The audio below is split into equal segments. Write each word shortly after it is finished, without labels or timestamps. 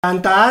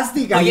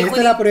Fantástica, Oye, ¿y esta Juli,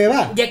 es la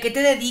prueba? ¿Y a qué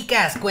te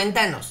dedicas?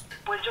 Cuéntanos.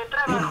 Pues yo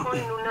trabajo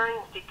en una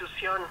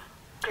institución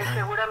que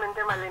seguramente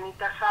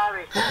Malenita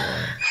sabe.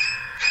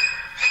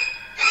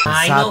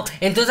 Ay, no,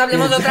 entonces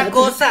hablemos de otra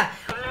cosa.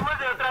 Hablemos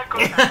de otra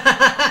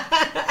cosa.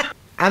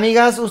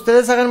 Amigas,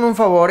 ustedes háganme un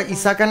favor y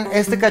sacan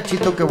este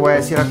cachito que voy a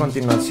decir a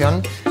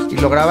continuación y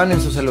lo graban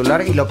en su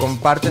celular y lo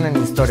comparten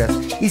en historias.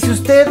 Y si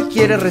usted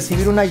quiere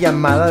recibir una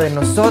llamada de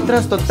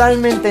nosotras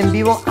totalmente en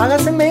vivo,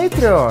 hágase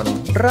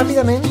Patreon,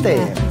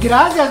 rápidamente.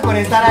 Gracias por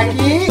estar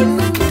aquí.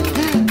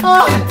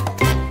 Ah.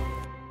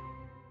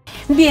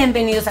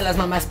 Bienvenidos a Las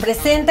Mamás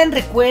Presentan.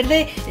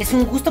 Recuerde, es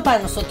un gusto para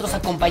nosotros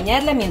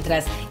acompañarla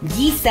mientras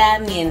guisa,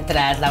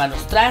 mientras lava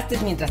los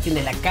trastes, mientras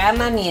tiende la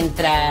cama,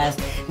 mientras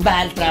va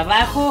al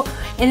trabajo.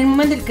 En el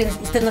momento en que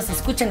usted nos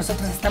escucha,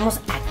 nosotros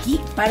estamos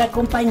aquí para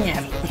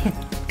acompañarlo.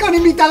 ¡Con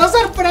invitado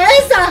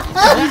sorpresa!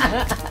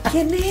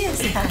 ¿Quién es?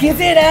 ¿Quién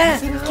será?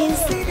 ¿Quién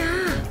será?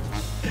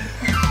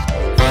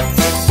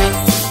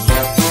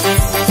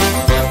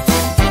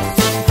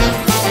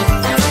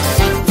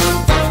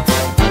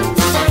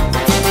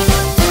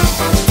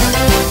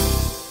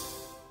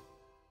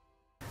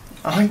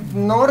 Ay,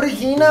 no,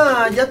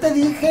 Regina, ya te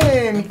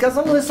dije, mi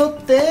casa no es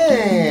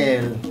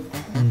hotel.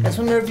 Es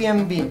un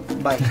Airbnb.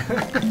 Bye.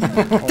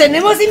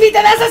 ¡Tenemos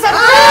invitadas a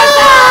sorpresa!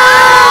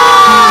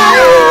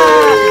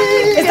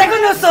 Está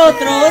con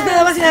nosotros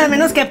nada más y nada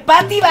menos que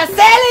Patti Vaselis.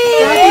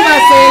 ¡Patti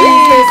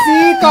Vaselis,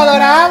 besito,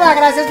 adorada!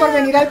 Gracias por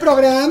venir al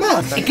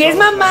programa. ¡Que es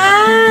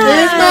mamá!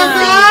 ¡Es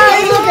mamá!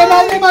 ¡Es lo que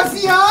más me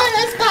emociona!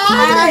 ¡Es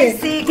padre! Ay,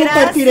 sí,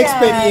 compartir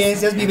gracias.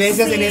 experiencias,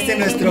 vivencias en este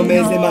nuestro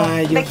mes de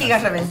mayo.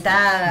 Vejigas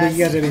reventadas.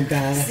 Vejigas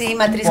reventadas. Sí,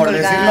 matriz Por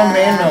colgada. decirlo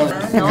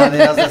menos, ¿no?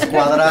 caderas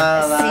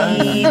descuadradas.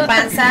 Sí,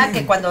 panza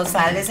que cuando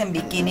sales en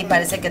bikini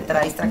parece que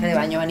traes traje de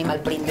baño Animal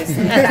Print.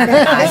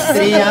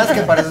 Estrías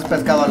que pareces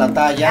pescado a la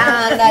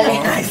talla. Ándale.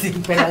 Ay,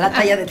 sí, pero a la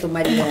talla de tu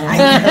marido. Ay,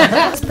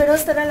 espero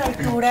estar a la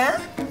altura.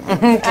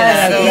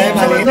 Claro. Sí, de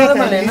Sobre Malena todo de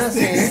también. Malena,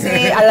 sí.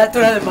 Sí, a la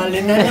altura de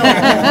Malena.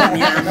 No,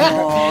 mi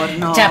amor,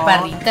 no.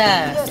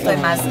 Chaparrita. Yo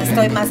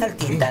estoy más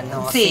altita,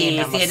 ¿no? Sí, mi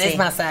amor, sí eres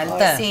más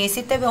alta. Sí,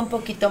 sí te veo un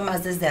poquito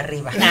más desde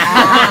arriba.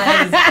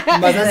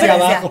 Más hacia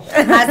abajo.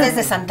 Más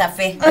desde Santa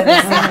Fe. Pero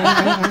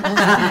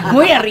sí.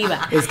 Muy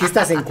arriba. Es que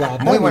estás en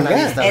Cuapa. Muy buena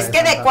amiga. vista. Es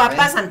que de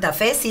Cuapa a Santa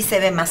Fe sí se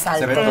ve más alto,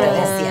 Se ve te todo.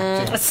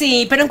 decía.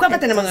 Sí, pero en Cuapa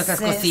tenemos nuestras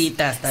Entonces,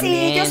 cositas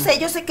también. Sí,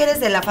 yo sé que eres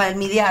de la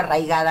familia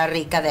arraigada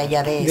rica de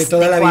allá De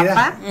toda la vida.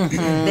 Cuapa,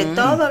 de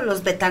todos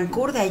los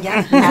Betancur de allá.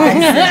 Ay,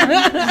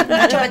 sí.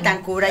 Mucho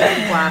Betancur allá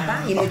en Cuapa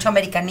y mucho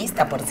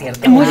americanista, por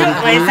cierto. Mucho,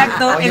 Ah,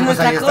 exacto, Oye, en pues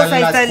nuestra ahí cosa, está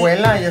ahí la está el...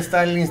 escuela, ahí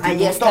está el instituto.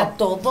 ahí está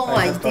todo,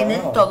 ahí está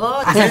tienen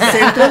todo. Es el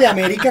centro de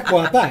América,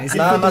 Cuapa. Es el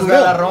Nada más ve futuro.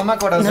 a la Roma,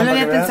 corazón. No lo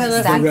había para que veas.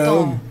 pensado.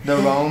 Exacto. The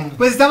Rome.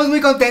 Pues estamos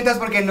muy contentas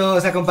porque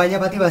nos acompaña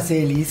Patti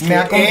Vaselis. Me que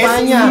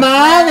acompaña. Es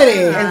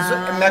madre.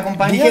 Me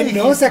acompaña. Dije, dije-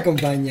 nos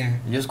acompaña.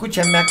 Yo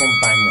escuché me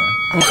acompaña.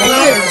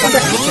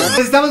 Pues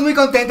estamos muy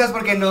contentas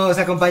porque nos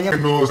acompaña.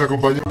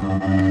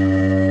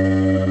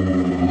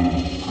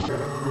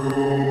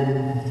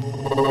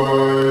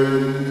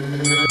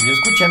 Yo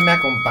escuché me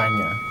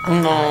acompaña.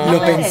 No. Lo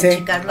Bueno, pensé.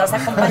 chicas, nos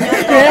acompañó.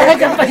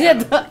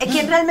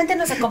 Quien realmente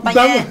nos acompaña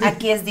Vamos.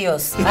 aquí es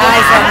Dios.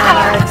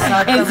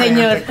 Ay, el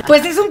señor.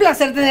 Pues es un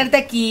placer tenerte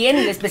aquí en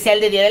el especial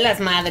de Día de las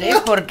Madres,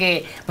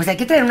 porque pues hay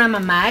que traer una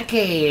mamá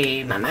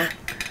que... Mamá.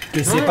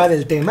 Que sepa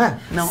del tema.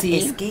 No, Sí.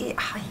 es que,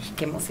 ay,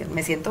 qué emoción,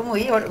 me siento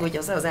muy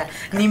orgullosa, o sea,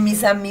 ni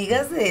mis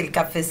amigas del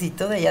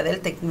cafecito de allá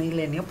del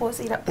Tecmilenio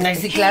puedo ir a... Ay,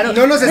 sí, claro.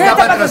 No nos está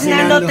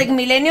patrocinando.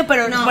 Tecmilenio,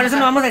 pero No. por eso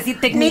no vamos a decir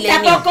Ni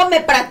Tecmilenio. tampoco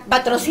me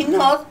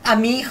patrocinó a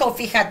mi hijo,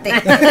 fíjate.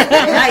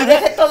 Ahí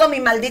dejé todo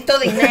mi maldito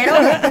dinero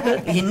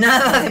y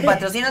nada de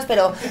patrocinos,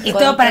 pero... Y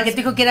todo para que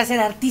tu hijo quiera ser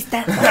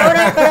artista.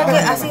 Ahora,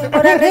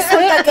 ahora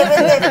resulta que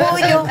vende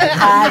pollo.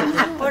 Ay,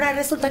 ahora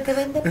resulta que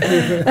vende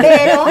pollo.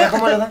 Pero ¿Ya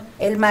cómo lo da?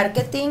 el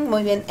marketing,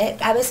 muy bien.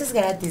 A veces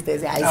gratis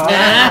desde ahí.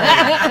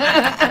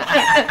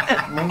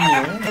 Muy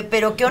bien.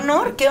 Pero qué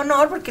honor,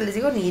 porque les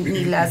digo, ni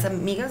las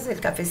amigas del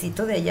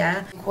cafecito de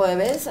allá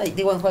jueves,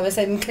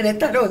 en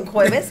Querétaro, en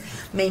jueves,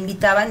 me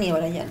invitaban y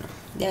ahora ya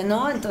no. Ya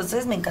no,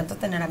 entonces me encanta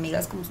tener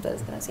amigas como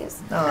ustedes, gracias.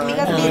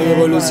 Amigas Ay, mías.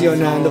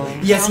 evolucionando.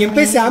 Y así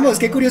empezamos.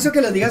 Qué curioso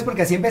que lo digas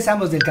porque así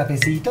empezamos del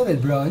cafecito, del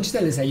brunch,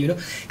 del desayuno,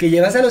 que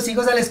llevas a los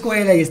hijos a la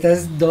escuela y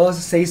estás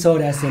 6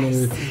 horas en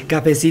el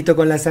cafecito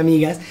con las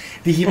amigas.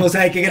 Dijimos,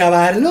 hay que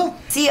grabarlo.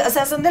 Sí, o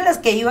sea, son de las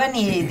que iban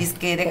y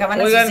que dejaban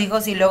a Oigan. sus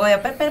hijos y luego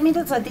ya, permítame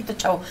un tantito,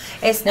 chavo.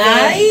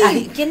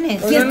 Ay. ¿Quién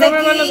es? Oigan, ¿Quién está ¿no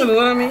me van a aquí?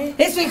 saludar a mí?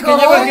 Es su hijo.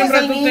 Que llevo aquí un es el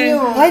ratote.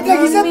 niño. ¡Ay,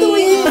 trajiste a tu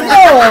hijo!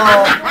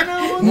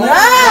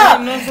 ¡No!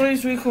 No soy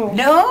su hijo.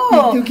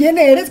 ¡No! ¿Tú quién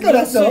eres,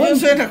 corazón? Yo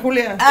soy Ana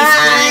Julia.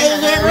 ¡Ay,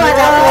 llegó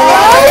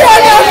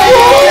a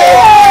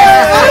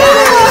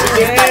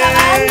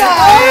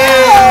 ¡Ay,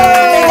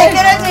 ¿Desde qué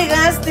hora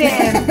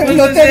llegaste? Pues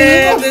no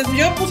te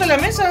yo puse la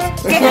mesa.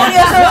 ¡Qué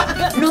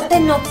curioso! No te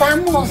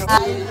notamos.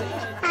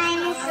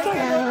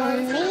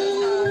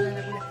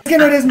 que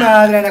no eres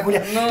madre, Ana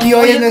Julia. No. y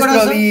hoy Oye, es nuestro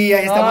corazón.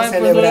 día y estamos Ay,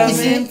 pues, celebrando.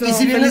 Y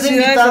si vienes de Felicidades a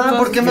invitada, todos.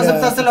 ¿por qué me Gracias.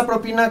 aceptaste la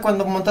propina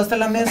cuando montaste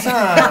la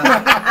mesa?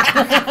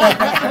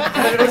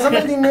 Regrésame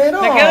el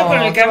dinero. Me quedo con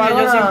el Qué cambio, yo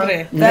bárbara.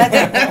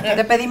 siempre.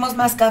 Te pedimos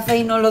más café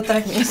y no lo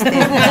trajiste.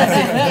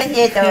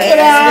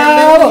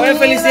 ¡Bravo! Oye,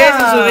 felicidades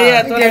en su día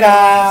a todas.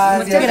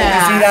 Gracias, Muchas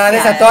gracias.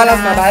 felicidades a todas las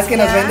mamás que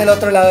nos Gracias. ven del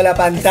otro lado de la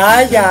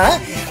pantalla.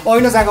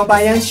 Hoy nos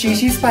acompañan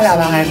Shishis para la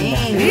banda.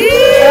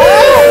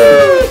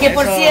 Que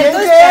por cierto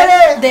 ¿Quién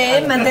están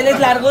de manteles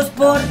largos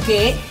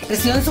porque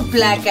recibieron su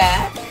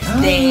placa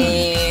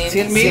de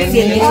 100,000.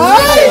 100,000.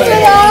 ¡Ay,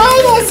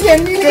 bravo!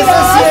 ¡100,000 ¿Qué se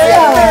gracias!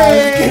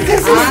 siente? ¿Qué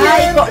se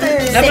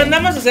siente? La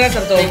mandamos a hacer a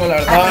Santo Domingo, la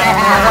verdad.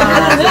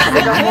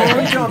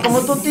 Mucho, como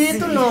tu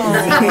título.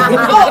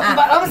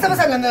 Vamos, estamos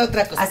hablando de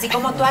otra cosa. Así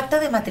como tu acta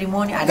de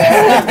matrimonio.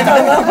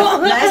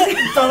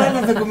 Todos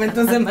los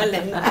documentos de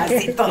Malena.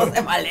 Así todos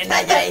de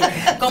Malena ya ahí.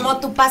 Como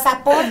tu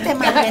pasaporte,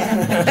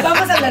 Malena.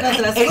 Vamos a hablar de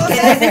otras El que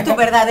cosas. dice tu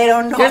verdadero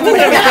 ¿Qué estás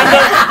nombre. tramitando?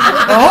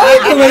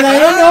 ¡Ay, tu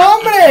verdadero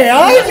nombre!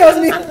 ¡Ay, Dios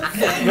mío!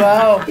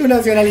 ¡Wow! Tu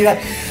nacionalidad.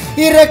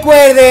 Y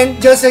recuerden,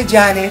 yo soy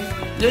Janet.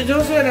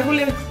 Yo soy Ana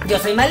Julia. Yo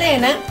soy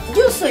Malena.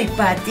 Yo soy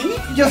Patti.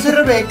 Yo soy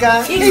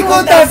Rebeca. Y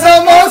juntas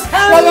somos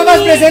las mamás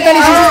presentan y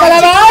Shishis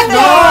para la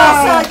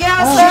banda.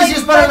 Yo soy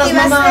Shishis para las Patti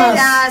mamás.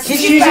 Vasquez.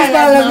 Shishis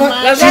para las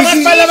mamás. Las mamás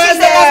para la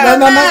banda. Las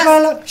mamás para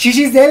la...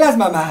 Shishis de las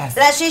mamás.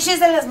 Las shishis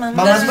de las mamás.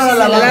 Mamás para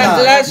la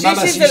banda. Las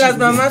Mamás shishis de las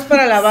mamás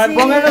para la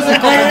banda. Pónganos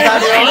en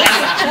comentarios.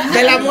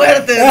 De la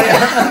muerte.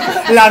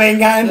 La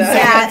venganza.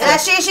 Ya,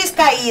 las shishis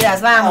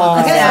caídas,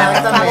 vamos.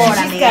 Ya, por favor, Shishis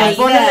amiga. caídas.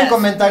 Ponen en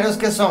comentarios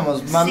qué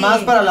somos. Mamás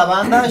Sí. para la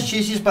banda,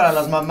 shishis para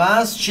las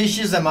mamás,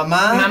 shishis de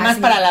mamá. Mamás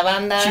para la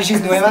banda.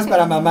 Shishis nuevas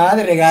para mamá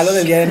de regalo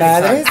del Día de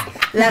Madres.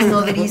 Las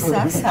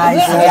nodrizas. Ay,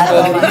 sí, Las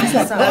las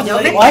nodrizas. nodrizas. Yo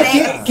me Ay,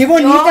 creo. qué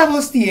bonita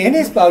voz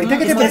tienes, pa. Ahorita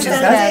que te Muchas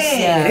presentaste.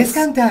 gracias. Eres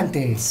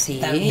cantante.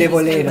 Sí. De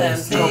boleros.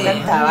 Sí. Yo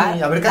cantaba.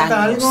 Ay, a ver, canta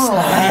tangos.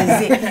 algo. Ay,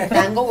 sí,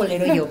 tango,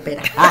 bolero y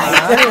ópera. Ay,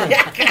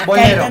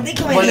 Bolero. Cantante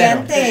y Bolero.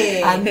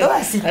 comediante. ando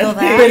así toda.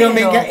 Pero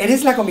me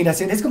eres la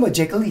combinación, es como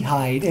Jekyll y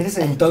Hyde, eres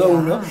en todo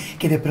uno,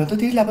 que de pronto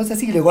tienes la voz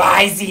así y luego,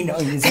 ay, sí, no.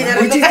 Y es Sí, de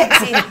muy repente,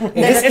 chistoso. sí.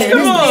 De Eres- repente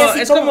eres- estoy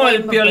así Es como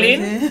el volando,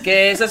 piolín,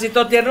 que es así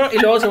todo tierno y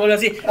luego se vuelve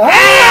así. ¡Ah!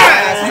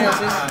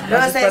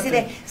 Luego Así se es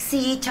decide,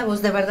 sí,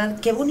 chavos, de verdad,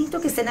 qué bonito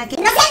que estén aquí.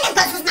 No se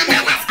anden con sus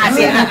mamadas.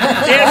 Así es.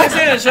 Sí, así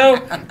es el show.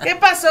 ¿Qué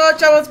pasó,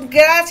 chavos?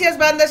 Gracias,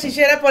 banda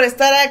shishera, por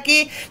estar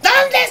aquí.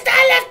 ¿Dónde están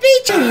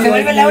las pichas? Se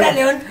vuelve Laura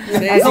León.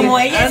 Sí, Como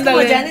sí. ella, es como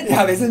Ándale. Janet.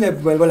 A veces me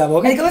vuelvo la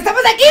boca. Ay, ¿cómo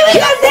estamos aquí,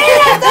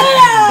 bigoteras?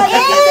 ¡Todas! ¡El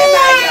 10 de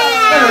mayo!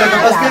 Bueno, lo que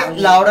pasa es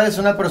que Laura es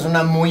una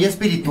persona muy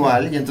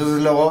espiritual y entonces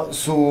luego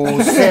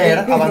su ser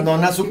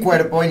abandona su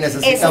cuerpo y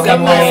necesita Eso una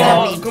me pasa a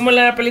nueva. mí. Como en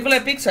la película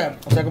de Pixar.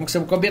 O sea, como que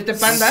se convierte en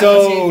panda.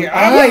 So, así que,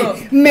 ¡vámonos!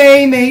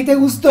 ay, May, ¿te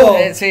gustó?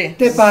 Sí.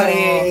 ¿Te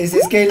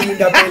pareces? Qué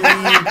linda ¿Te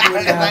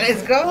película.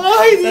 parezco?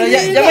 Ay, Pero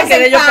ya divina. me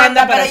quedé yo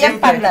panda para pero ya en siempre.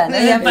 panda,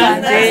 ¿no? Ya en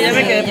panda. Sí, ya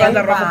me quedé Sí, panda ya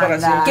en rojo para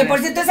panda. siempre. Que por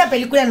cierto, esa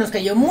película nos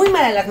cayó muy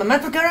mal a las mamás,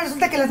 porque ahora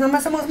resulta que las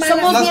mamás somos malas.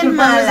 Somos Las bien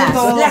culpables de malas.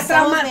 todo. Las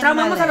Somos bien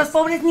traumamos malas. a los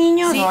pobres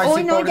niños. Sí, Ay, sí,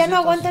 hoy no, ya pobrecitos. no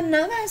aguantan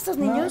nada estos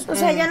niños. O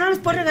sea, ya no los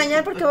puedes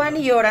regañar porque van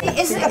y lloran.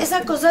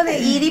 Esa cosa de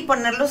ir y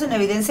ponerlos en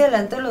evidencia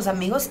delante de los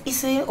amigos y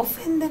se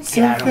ofenden.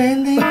 Se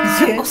ofende.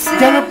 O sea,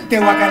 Ya no te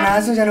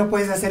guacanazos, ya no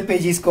puedes hacer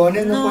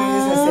pellizcones, no,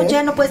 puedes hacer.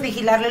 ya no puedes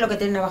vigilarle lo que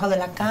tienen abajo de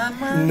la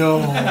cama. No.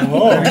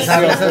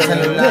 Revisarles el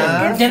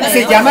celular.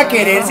 Se llama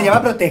querer, se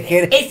llama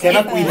proteger, se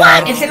llama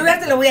cuidar. El celular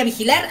te lo voy a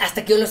vigilar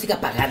hasta que yo lo siga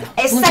pagando.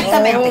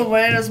 Exactamente. Oh,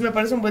 bueno, eso me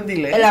parece un buen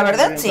deal. La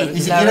verdad, sí.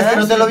 Y si La quieres que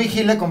verdad, no te lo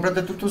vigile,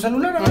 cómprate tú tu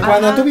celular. ¿no?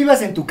 Cuando tú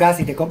vivas en tu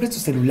casa y te compres tu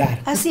celular,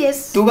 Así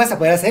es. tú vas a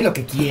poder hacer lo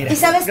que Y quieras.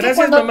 sabes que Gracias,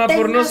 cuando mamá,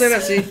 por no tengas- ser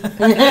así.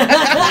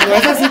 ¿No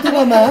es así tu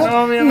mamá?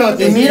 No, mi mamá No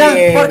te Y mira,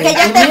 quiere. Porque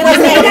ya Y te mira,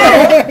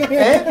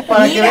 puse.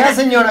 para que veas,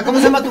 señora. ¿Cómo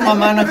se llama tu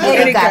mamá, Ana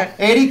Julia? Erika.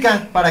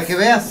 Erika, para que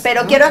veas.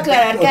 Pero quiero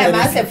aclarar que Ok,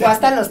 además se Erika. fue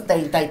hasta los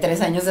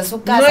 33 años de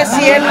su casa. No es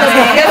cierto,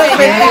 porque a los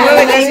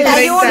 29 casi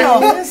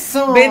 30.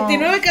 Eso.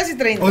 29 casi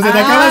 30. O sea, te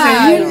acabas de ir,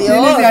 Ay,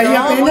 vienes de ahí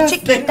no, muy apenas.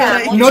 chiquita.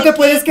 muy No te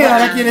puedes chiquita.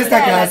 quedar aquí en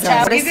esta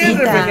casa. Aquí tienes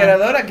Pobrecita.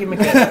 refrigerador, aquí me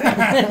quedo.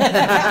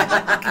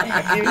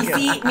 Y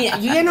sí, mira,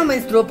 yo ya no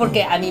menstruo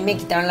porque a mí me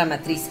quitaron la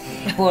matriz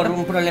por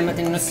un problema,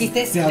 tenía unos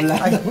quistes. Se habla.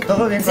 Ay,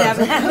 todo bien, Se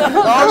corazón. habla.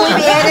 No, muy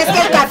bien, es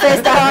que el café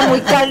estaba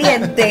muy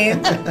caliente.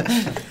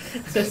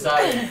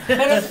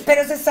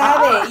 Pero se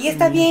sabe, y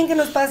está bien que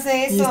nos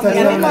pase Y eso. está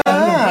mira, normal.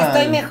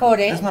 estoy mejor,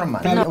 ¿eh? Es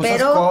normal. No, ¿Usas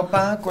pero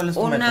copa? ¿Cuál es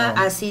tu una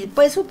método? así,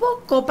 pues supo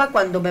copa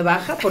cuando me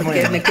baja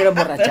porque me quiero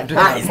emborrachar.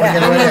 Ay, Porque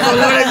Con los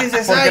dolores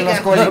dices, porque ay, los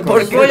ya, cólicos.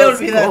 porque voy a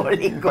olvidar.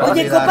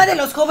 Oye, copa de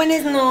los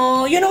jóvenes,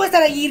 no. Yo no voy a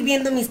estar ahí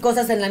viendo mis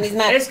cosas en la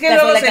misma. Es que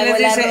luego cazuela se que hago les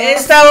el dice,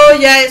 arroz. esta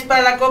olla es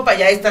para la copa,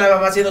 y ahí está la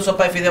mamá haciendo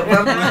sopa de fideo.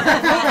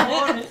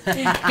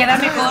 Queda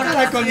mejor.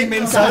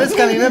 ¿Sabes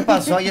qué a mí me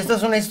pasó? Y esta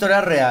es una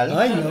historia real.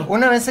 Ay, no.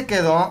 Una vez se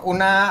quedó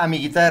una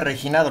amiguita de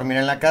Regina a dormir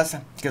en la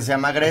casa, que se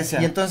llama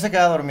Grecia. Y entonces se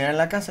queda a dormir en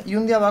la casa. Y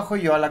un día bajo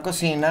yo a la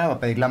cocina a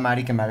pedirle a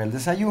Mari que me haga el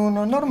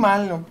desayuno.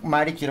 Normal, ¿no?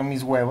 Mari, quiero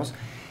mis huevos.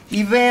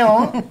 Y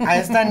veo a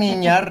esta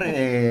niña,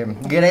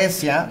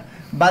 Grecia,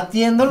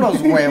 batiendo los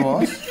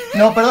huevos.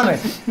 No, perdóname.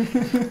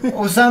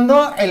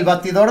 Usando el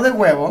batidor de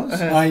huevos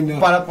Ay, no.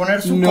 para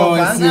poner su No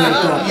copa. es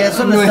cierto. Y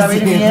eso lo No estaba es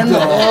cierto. hirviendo.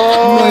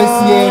 No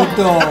es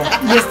cierto.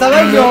 Y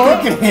estaba yo, No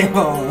te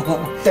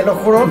creo. te lo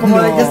juro,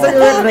 como de No. que esta yo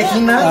de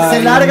Regina, se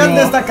Ay, largan no.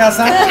 de esta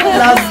casa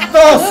las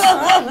dos.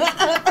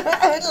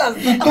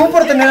 Y tú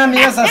por tener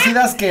amigas así de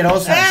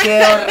asquerosas.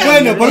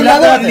 Bueno, por Y un la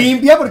lado espérate.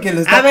 limpia porque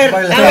lo está. A ver,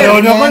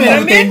 pero no con el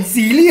también-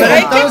 utensilio. Pero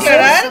hay que Entonces,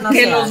 aclarar no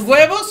que se los hace.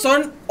 huevos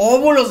son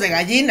óvulos de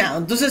gallina.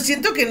 Entonces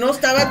siento que no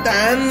estaba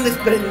tan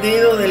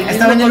desprendido del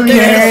Estaba mismo en el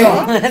contexto.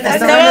 universo. Estaba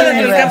Estaba en el en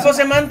el universo. campo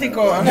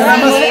semántico. Yo nada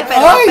más- Sí, Ay,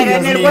 pero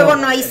en Dios el mío. huevo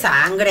no hay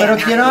sangre. Pero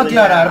Ana quiero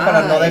Julia. aclarar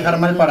para no Ay. dejar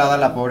mal parada a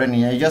la pobre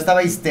niña. Y yo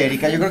estaba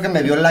histérica. Yo creo que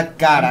me vio la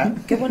cara.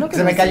 Qué bueno que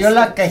se me no cayó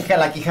hiciste.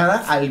 la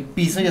quijada al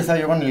piso y ya estaba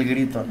yo con el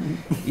grito.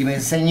 Y me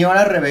dice,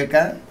 señora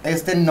Rebeca,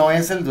 este no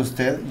es el de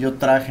usted. Yo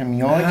traje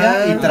mi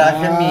olla y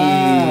traje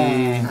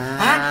mi.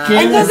 Ah,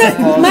 ¿Quién entonces, es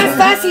esa cosa? más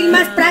fácil,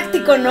 más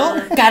práctico, ¿no?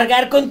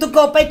 Cargar con tu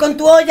copa y con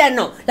tu olla,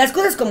 no. Las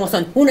cosas como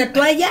son. Una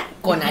toalla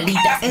con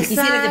alitas. Y si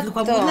eres de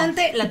flujo Exacto.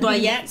 abundante, la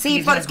toalla. Sí,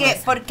 dice las cosas.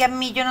 porque a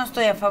mí yo no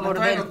estoy a favor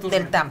La traigo tú,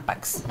 del ¿no?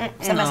 Tampax.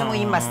 Se me hace muy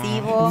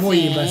invasivo. Muy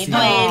Sí, invasivo.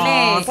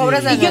 duele. Sí.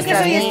 Pobres de Y yo que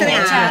nuestras soy niñas.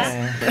 estrecha.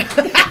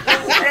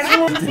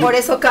 Por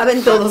eso cabe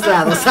en todos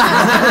lados.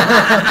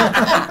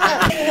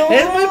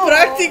 Es muy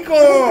práctico.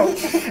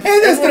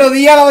 En nuestro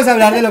día vamos a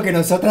hablar de lo que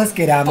nosotras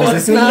queramos.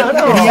 Es un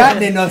día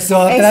de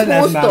nosotras Es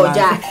las justo, mamás.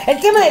 ya. El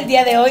tema del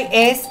día de hoy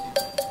es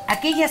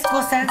aquellas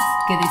cosas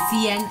que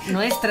decían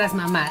nuestras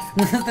mamás.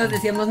 Nosotros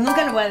decíamos,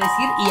 nunca lo voy a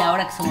decir, y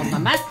ahora que somos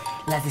mamás,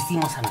 las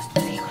decimos a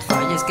nuestros hijos.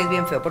 Oye, es que es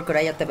bien feo porque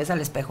ahora ya te ves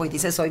al espejo y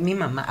dices, soy mi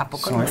mamá. ¿A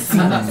poco no? Sí,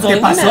 ¿te Soy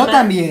pasó mamá.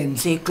 también?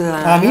 Sí,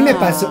 claro. A mí me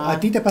pasó, ¿a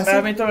ti te pasó?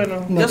 A mí todavía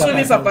no. No Yo te soy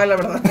mi pasó. papá, la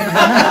verdad.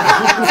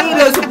 Sí,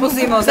 lo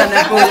supusimos,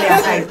 Ana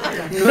Julia. Ay,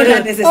 no era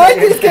Ay, necesario.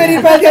 tienes que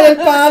venir para el Día del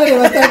Padre,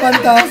 va a estar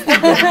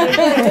fantástico.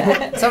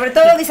 Sobre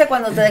todo dice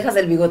cuando te dejas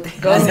el bigote.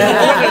 Cuando me voy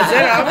a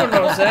crecer,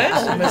 vámonos, ¿eh?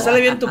 Me sale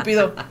bien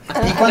tupido.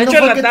 ¿Y cuándo De hecho, en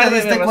fue la que te tarde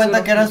diste me cuenta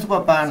rasuro. que eras tu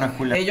papá, Ana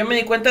Julia? Yo me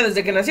di cuenta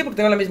desde que nací porque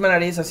tengo la misma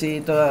nariz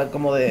así, toda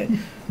como de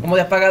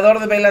apagador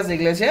de velas de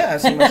iglesia,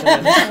 así más o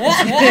menos.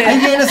 Ahí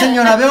viene,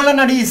 señora, veo la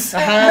nariz.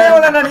 Ajá. Veo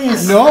la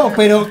nariz. No,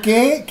 pero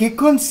qué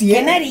conciencia.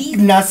 ¿Qué nariz?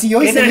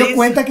 Nació y ¿Qué se dio nariz?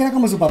 cuenta que era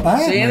como su papá.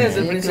 Sí, desde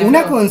el principio.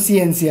 Una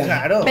conciencia.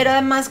 Claro. Pero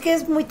además que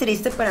es muy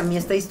triste para mí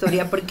esta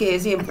historia porque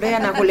siempre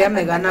Ana Julia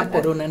me gana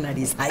por una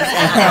nariz. Ay,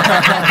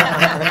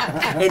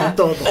 en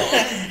todo.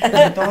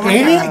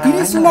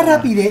 Tienes una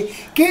rapidez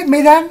que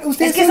me dan,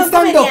 ustedes Es que son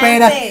son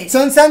sandoperas, comediantes.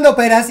 son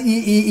sandoperas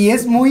y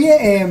es muy,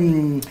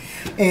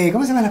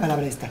 ¿cómo se llama la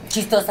palabra esta?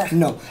 Chistosas.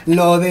 No,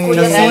 lo de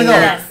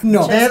Canceladas.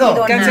 no,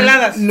 Dedo.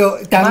 Canceladas.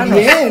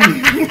 también,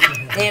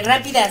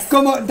 Rápidas.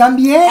 como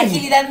también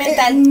Agilidad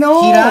mental.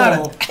 no,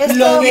 Girar. Esto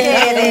lo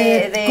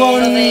de- con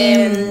lo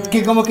de,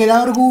 que como que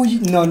da orgullo,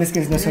 no es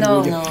que no es No,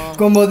 orgullo, no.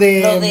 como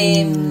de, Lo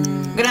de.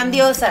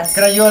 Grandiosas.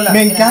 Crayola.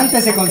 me encanta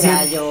ese concierto.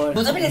 Crayola.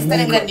 Pues deberías estar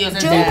en grandiosa.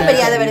 Yo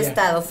debería de haber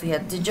estado,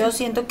 fíjate. Yo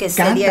siento que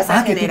Canta, sería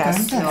esa que tú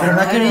generación. cantas. Pero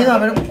no ha querido, a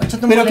ver,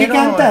 échate un ¿Pero qué bolero.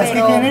 cantas?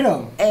 Pero, ¿Qué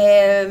género?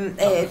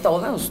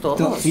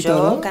 Todos. ¿Sí, Yo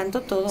todo?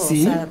 canto todo.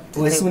 ¿Sí?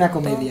 ¿O es te una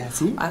gusto. comedia,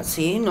 sí? Ah,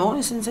 sí, no,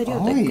 es en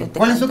serio. Ay,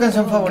 ¿Cuál es tu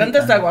canción Canta favorita?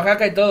 hasta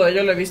Oaxaca y todo,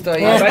 yo lo he visto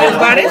ahí en varios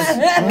bares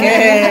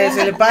que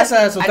se le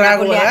pasa su Ana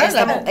trago, Julia,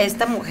 ¿verdad?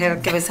 esta mujer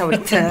que ves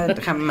ahorita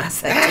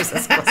jamás ha hecho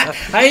esas cosas.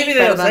 Hay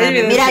videos, Perdóname. hay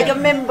videos. Mira, yo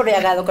me he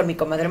embriagado con mi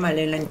comadre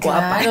Malena en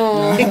Cuapa.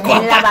 Claro.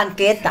 En la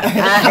banqueta.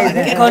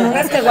 Ay, Con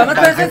unas caguamas,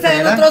 pero eso está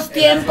en otros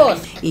tiempos.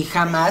 Y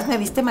jamás me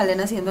viste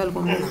Malena haciendo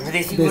algún De seguro,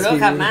 Desfiguro.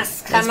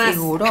 jamás, jamás.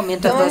 Desfiguro,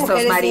 mientras Somos nuestros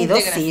mujeres maridos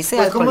íntegras. sí se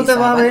Pues cómo te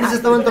va a ver si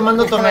estaban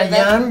tomando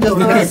Tonayán, yo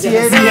estaba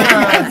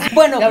ciega.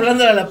 Bueno, Y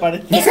hablando de la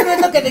pared. eso no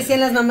es lo que decían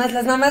las mamás.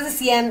 Las mamás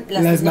decían,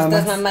 Las nuestras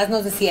mamás. mamás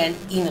nos decían,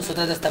 y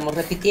nosotros lo estamos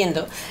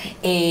repitiendo,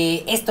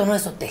 esto no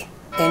es hotel.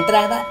 De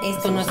entrada,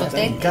 esto no es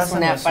hotel, es casa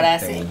una no es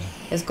frase. hotel.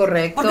 Es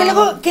correcto. Porque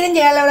luego quieren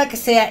llegar a la hora que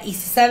sea y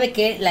se sabe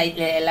que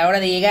la hora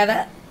de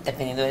llegada,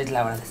 dependiendo es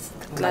la hora de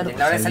Claro.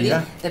 la hora de salir,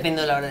 Salida.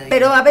 dependiendo de la hora de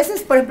Pero a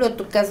veces, por ejemplo,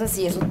 tu casa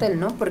sí es hotel,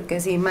 ¿no? Porque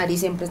sí, Mari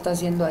siempre está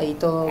haciendo ahí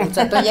todo. O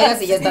sea, tú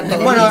llegas y ya está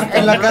todo Bueno, listo.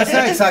 en la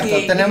casa, exacto,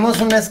 tenemos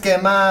un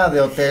esquema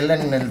de hotel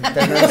en el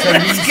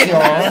servicio,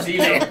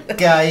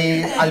 que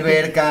hay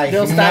alberca, hay De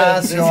hostal.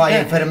 gimnasio, hay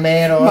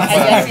enfermeros, Hay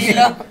para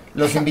asilo.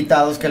 los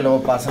invitados que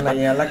luego pasan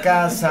allí a la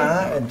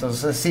casa,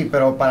 entonces sí,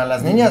 pero para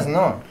las niñas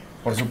no,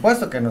 por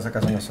supuesto que nuestra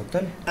casa no es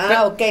hotel.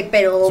 Ah, ok,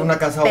 pero. Es una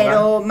casa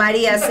Pero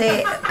Mari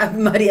hace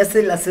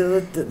el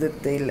aseo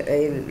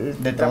el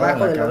De toda trabajo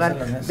la del casa, hogar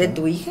la mesa. de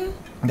tu hija.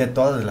 De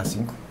todas de las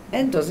 5.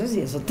 Entonces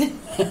sí es hotel.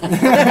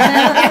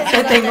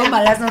 Te tengo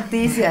malas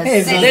noticias.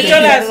 Eso. De hecho,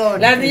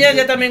 Perdón. las niñas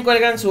ya también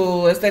cuelgan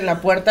su en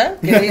la puerta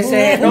que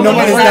dice No no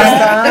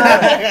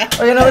molestar.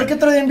 Oigan, a ver qué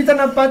otro día invitan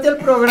a Pati al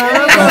programa.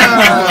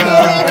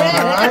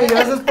 Ay,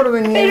 gracias por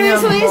venir. Pero mi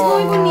eso es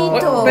muy amor.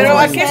 bonito. Pero,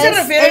 ¿a O qué sea, se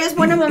refiere? Eres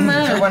buena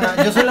mamá. Sí, bueno,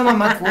 yo soy la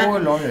mamá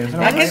cool, obvio, yo soy la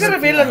 ¿A mamá qué se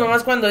refieren divertida. las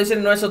mamás cuando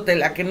dicen no es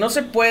hotel? ¿A que no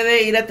se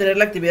puede ir a tener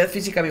la actividad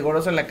física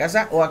vigorosa en la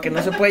casa o a que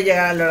no se puede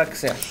llegar a la hora que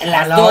sea?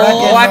 Las la hora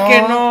dos. O a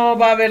que no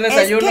va a haber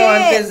desayuno que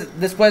antes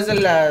después de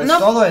las... No,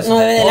 Todo eso.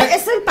 9 de la-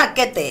 Es el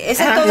paquete, es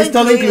el Ah, todo es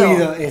todo incluido.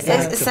 incluido, Es-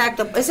 exacto.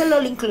 exacto, es el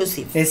all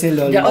inclusive. Es el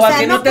Ya, olor. o a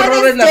que no te puedes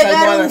robes las llegar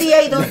almohadas. un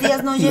día y 2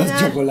 días no Los llegar.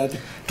 chocolates.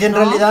 Que en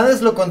realidad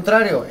es lo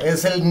contrario,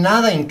 es el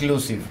nada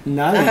inclusive.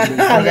 Nada.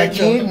 Porque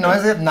aquí no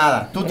es de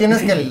nada. Tú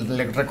tienes que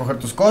recoger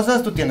tus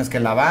cosas, tú tienes que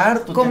lavar.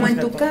 Tú Como en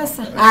tienes tu que-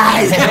 casa.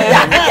 Ay,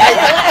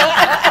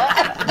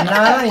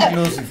 Nada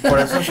inclusive, por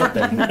eso es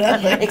hotel.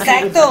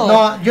 Exacto.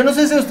 No, yo no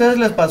sé si a ustedes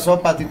les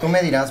pasó, Pati, tú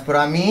me dirás, pero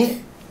a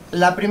mí,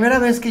 la primera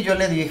vez que yo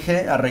le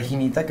dije a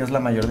Reginita, que es la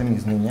mayor de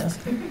mis niñas,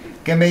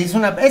 que me hizo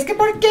una... Es que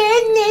 ¿por qué?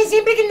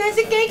 Siempre que no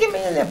sé qué, que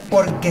me...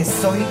 Porque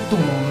soy tu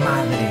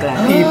madre.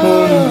 Claro. Y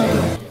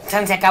pum.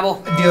 San se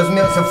acabó. Dios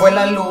mío, se fue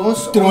la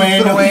luz,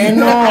 Trueno. un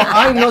trueno.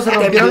 Ay, no, se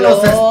rompieron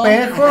los Tembló.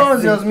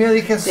 espejos. Dios mío,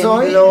 dije,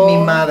 soy Tembló. mi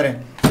madre.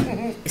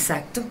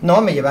 Exacto.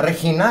 No, me llevé a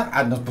Regina,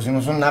 nos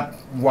pusimos una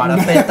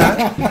guarapeta.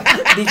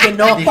 Dije,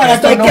 no, Dije, para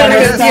esto que no hay que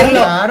es, revertirlo.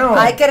 claro.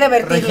 Hay que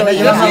revertirlo. Regina, Yo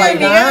llévame a Yo soy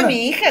amiga de bailar.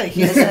 mi hija,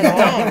 dijiste.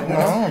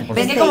 No, pues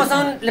Ven que como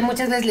son,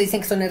 muchas veces le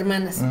dicen que son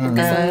hermanas.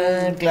 Porque son.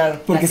 Ah, claro.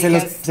 Porque Las se,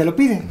 hijas. se lo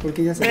pide,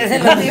 porque ya Se se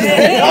lo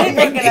pide,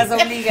 porque las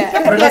obliga.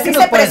 Pero Porque así así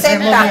nos se parecemos,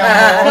 mi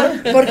presenta. amor.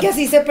 Porque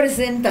así se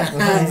presenta.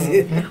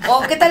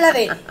 O qué tal la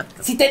de,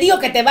 si te digo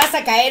que te vas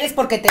a caer es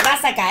porque te vas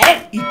a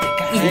caer. Y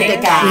te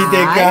caes. Y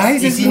te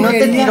caes. Y es si no te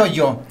brujería. tiro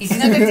yo. Y si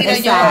no te tiro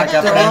yo. Para que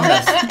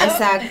aprendas.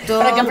 Exacto.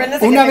 Para que aprendas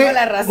que Una tengo vez,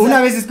 la razón.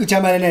 una vez escuché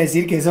a Malena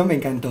decir que eso me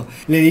encantó.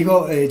 Le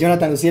digo,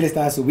 Jonathan Luciel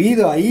estaba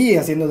subido ahí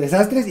haciendo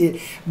desastres y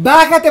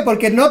bájate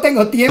porque no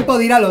tengo tiempo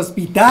de ir al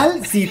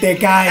hospital si te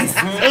caes.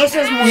 Eso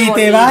es muy Y bonito.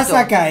 te vas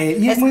a caer.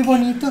 Y es muy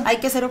bonito. Hay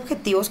que ser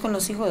objetivos con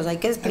los hijos, hay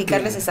que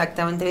explicarles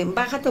exactamente, ven,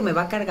 bájate o me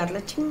va a cargar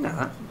la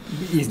chingada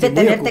Y de estoy muy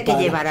tenerte que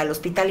ocupada. llevar al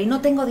hospital y no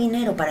tengo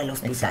dinero para el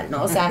hospital,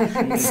 ¿no? O sea,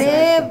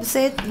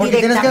 sé Porque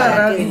tienes directa que para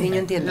agarrar que el niño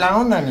entienda. la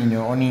onda,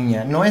 niño o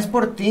niña. No es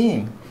por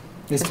ti.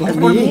 Es Es por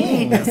por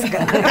mí. mí.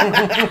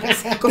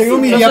 Tengo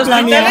mi Los día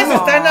hospitales planeado.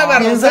 están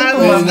Piensa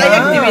abarrotados, en tu hay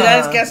mamá.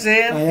 actividades que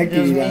hacer. Hay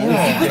actividades. Dios mío.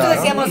 Justo Claro.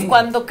 decíamos,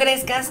 cuando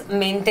crezcas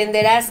me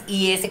entenderás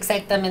y es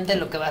exactamente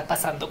lo que va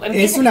pasando.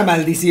 Es una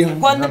maldición.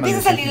 Cuando Una empieza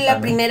a salir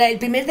maldición el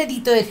primer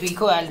dedito de tu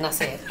hijo al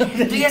nacer,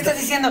 tú ya estás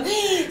diciendo,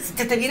 si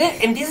te viene,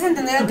 empiezas a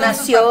entender a todos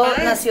sus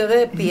papás. Nació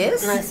de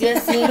pies. Nació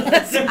así.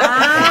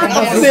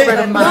 Como ya.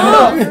 Superman.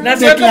 No,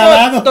 nació De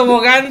clavado. como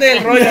tobogán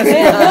del rollo así.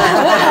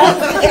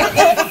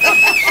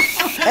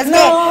 Es que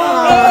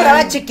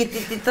estaba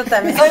chiquititito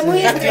también. Soy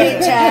muy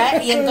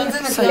estrecha y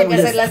entonces me tuve que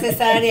hacer la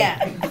cesárea.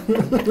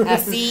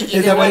 Así. Y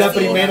Esa luego fue la así.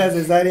 primera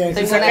cesárea.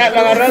 Tengo Saca, lo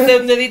agarraron de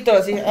un dedito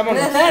así,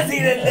 vámonos. Así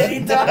del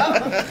dedito.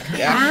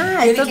 Ah,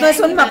 entonces no es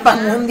un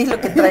mapamundi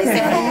lo que traes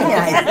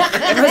ahí.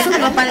 No es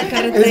un mapa de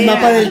carretera. Es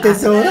mapa del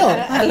tesoro.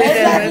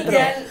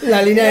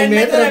 La línea del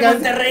metro, de acá.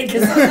 Monterrey, que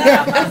son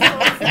nada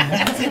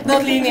más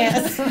 2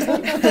 líneas.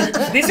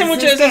 Dice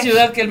mucho de esa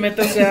ciudad que el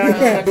metro sea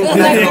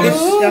Una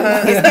cruz.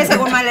 Ajá. Es que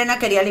según Malena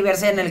quería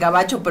aliviarse en el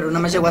gabacho, pero no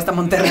me llegó hasta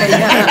Monterrey.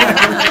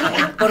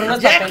 Por unos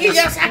Ya papeles. aquí,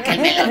 ya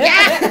sáquenmelo,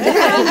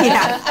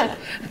 ya.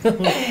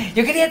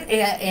 Yo quería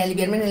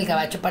aliviarme en el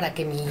gabacho para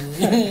que mi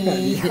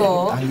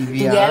hijo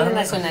Aliviar. tuviera la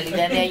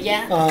nacionalidad de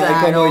allá. Ay,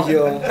 Claro. como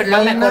yo. Pero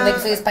luego me acordé que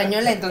soy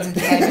española, entonces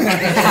dije, ay, mejor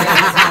que sea la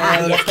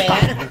nacionalidad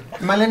europea.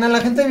 Malena, la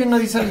gente bien no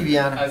dice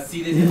aliviar.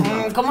 Así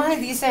de ¿Cómo le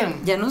dicen?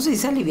 Ya no se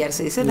dice aliviar,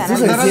 se dice dar Eso a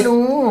se luz. Dar a decía-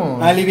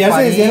 luz.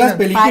 Aliviarse decía en las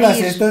películas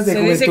Parir. estas de Se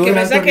juventud. dice que de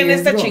me alto saquen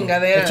esta riesgo.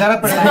 chingadera. Echar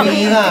a perder mi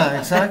vida,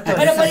 exacto.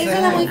 Pero parir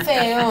suena muy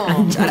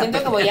feo.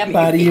 Siento que voy a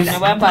Parir. Me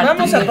voy a partir.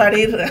 Vamos a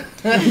parir.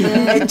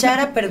 Echar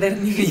a perder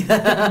mi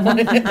vida.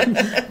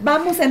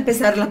 Vamos a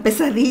empezar la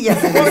pesadilla.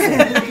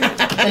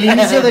 El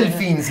inicio del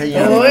fin se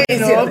llama. Uy,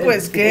 no,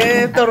 pues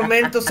qué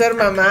tormento ser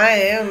mamá,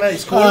 Una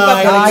disculpa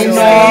Ay, por ay, decir.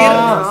 no.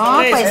 Una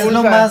pues, Es lo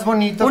disculpa. más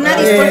bonito. Una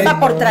que- disculpa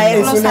por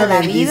traerlos es una a la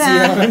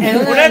vida.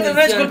 bendición.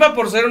 Una disculpa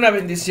por ser una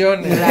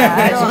bendición.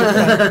 Claro.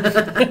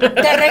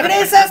 Te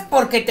regresas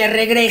porque te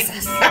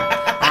regresas.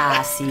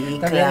 Ah, sí,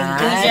 claro.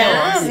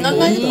 Ya, sí.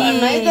 no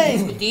hay que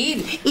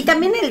discutir. Y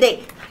también el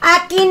de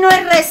aquí no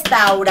es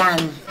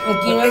restaurante.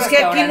 Aquí no Es que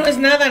aquí no es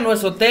nada, no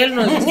es hotel,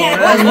 no es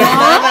restaurante, No, no es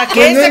nada. pues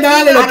 ¿Qué no es es nada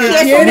aquí? de lo Aquí que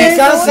es quieres. Mi es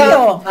casa.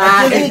 tuyo.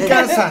 Aquí es mi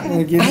casa.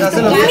 Aquí es Se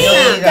hace lo mi que yo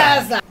Mi diga.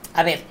 casa.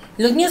 A ver,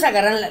 los niños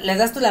agarran, les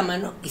das tú la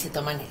mano y se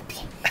toman el pie.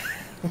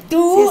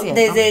 Tú Sí, es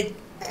cierto. desde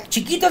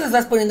chiquitos les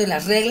vas poniendo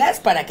las reglas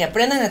para que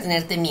aprendan a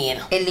tenerte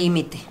miedo. El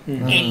límite.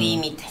 El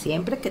límite.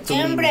 Siempre que tu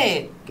Siempre.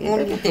 límite.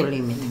 Siempre que tu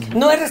límite.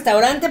 No es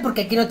restaurante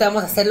porque aquí no te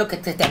vamos a hacer lo que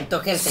te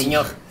antoje el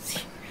señor.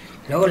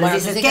 Luego les Bueno,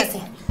 dices pues, que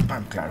fíjate. Ah,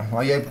 claro.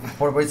 Oye,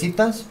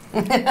 pobrecitas.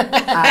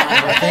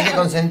 Las tienen que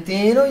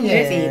consentir,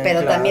 oye. Sí,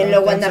 pero claro, también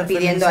luego tienen andan que ser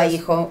pidiendo ahí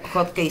felices.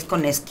 hotcakes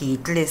con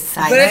esquitles.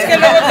 Ay, Pero es que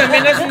luego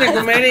también hacen de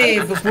comer y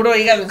pues puro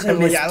hígado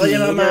encebollado. Oye,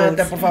 mamá,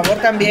 por favor,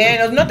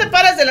 también. No te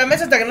paras de la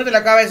mesa hasta que no te la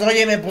acabes.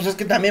 Óyeme, pues es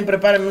que también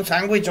prepárame un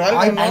sándwich o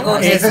algo, Ay, ¿no? algo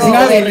Esa es Eso,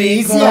 una qué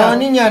delicia. No,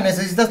 niña,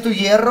 necesitas tu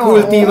hierro.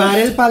 Cultivar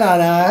el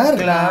paladar.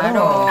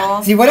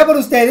 Claro. Si fuera por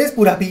ustedes,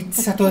 pura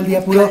pizza todo el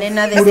día, puro.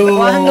 Malena, ¿desde puro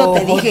cuándo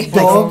te dije?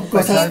 hot dog,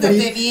 Pues, cosas siéntate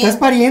fritas. bien. ¿Estás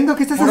pariendo?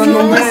 ¿Qué estás Puro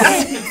haciendo? nombre.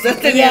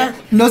 Este día.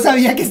 No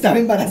sabía que estaba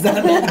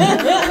embarazada.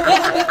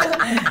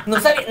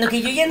 No sabía, no,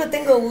 que yo ya no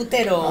tengo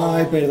útero.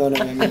 Ay,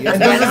 perdóname, amiga.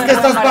 Entonces, ¿qué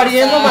estás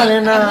pariendo,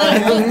 Malena?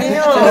 Dios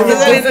mío.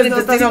 Entonces, no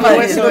estás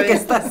pariendo, ¿qué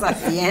estás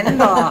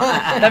haciendo?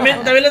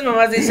 También las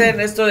mamás dicen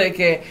esto de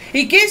que,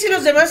 ¿y qué si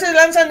los demás se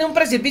lanzan de un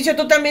precipicio,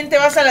 tú también te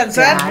vas a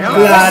lanzar? Claro.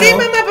 Pues Claro. sí,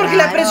 mamá, porque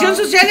la presión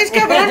social es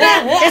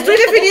cabrona. Estoy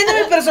definiendo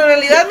mi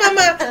personalidad,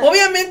 mamá.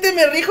 Obviamente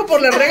me rijo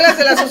por las reglas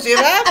de la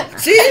sociedad.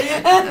 ¿Sí?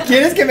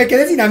 ¿Quieres que me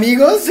quede sin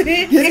amigos? Sí.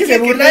 ¿Quieres ¿Quieres se que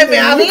burlen nadie de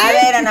me mí? hable? A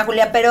ver, Ana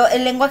Julia, pero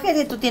el lenguaje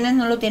que tú tienes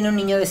no lo tiene un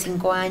niño de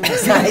 5 años.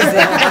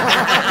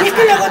 Y es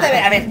que luego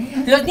a ver,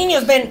 los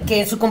niños ven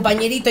que su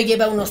compañerito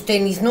lleva unos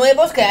tenis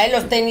nuevos, que hay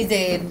los tenis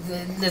de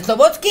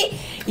Slobodsky,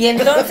 y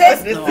entonces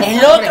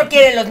el otro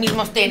quiere los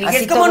mismos tenis. Así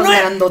Es como todos no.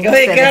 grandotes,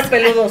 Que quedan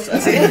pero- peludos.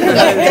 Así.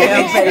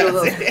 Quedan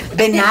peludos.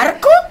 ¿De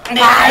narco?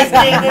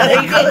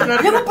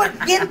 Luego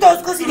bien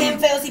toscos y bien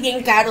feos y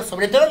bien caros,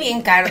 sobre todo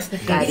bien caros.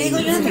 Y le digo,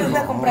 yo no te los voy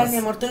a comprar, mi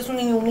amor, tú eres un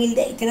niño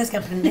humilde y tienes que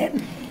aprender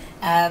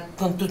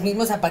con tus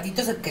mismos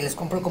zapatitos, que les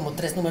compro como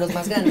 3 números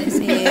más grandes.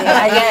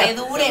 Allá, que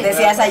duren.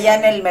 decías allá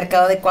en el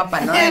mercado de Cuapa,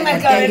 ¿no? En el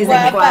mercado de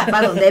tianguis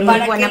Cuapa, donde hay muy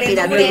para buena que le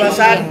piratería. dure.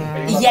 bazar.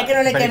 Y ya que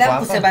no le quedan, Pericuapa.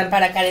 pues se van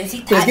para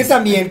Karencita. Pero es que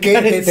también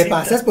que te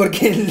pasas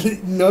porque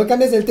no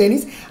cambias el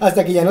tenis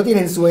hasta que ya no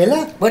tienen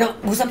suela. Bueno,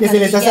 usan Que se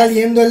le está plantillas.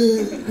 saliendo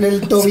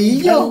el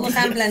tobillo.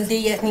 Usan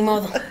plantillas, ni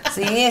modo.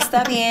 Sí,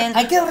 está bien.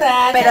 Hay que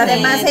ahorrar. Pero Janet.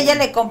 además ella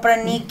le compra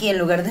Nike en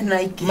lugar de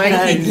Nike.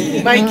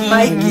 Mikey.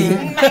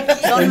 Mikey.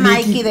 Son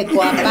Mikey de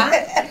Cuapa.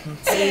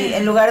 Sí,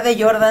 en lugar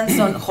de Jordan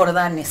son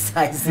Jordanes.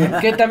 Ay, sí.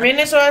 Que también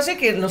eso hace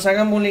que nos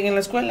hagan bullying en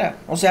la escuela.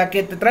 O sea,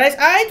 que te traes,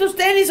 ay, tus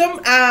tenis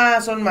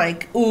son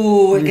Mike.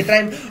 El que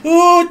trae Mike,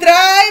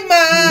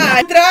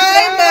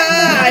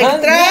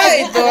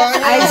 trae.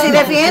 Ay, sí,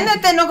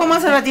 defiéndete, no como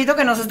hace ratito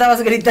que nos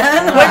estabas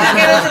gritando. Bueno,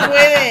 que no se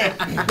puede.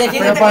 Pero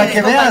Defiéndete para con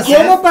que tus veas,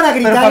 compañeros. ¿cómo para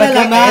gritarle para a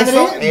la que madre?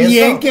 eso.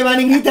 Bien que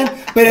van y gritan,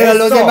 pero a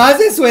los Eso. demás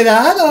de su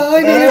edad,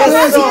 ay, no le puedo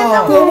decir.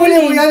 haciendo ¿Cómo le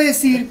bullying. voy a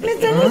decir?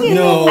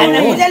 No. A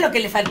Ana Julia lo que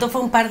le faltó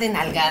fue un par de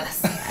nalgadas.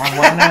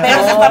 Buena.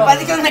 Pero sus papás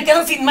dijeron, me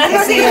quedo sin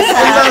manos. Sí, Y- Es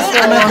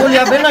más, Ana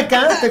Julia, ven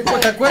acá,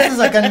 ¿te acuerdas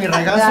acá en mi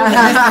regazo?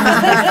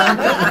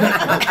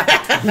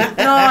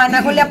 No,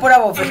 Ana Julia, pura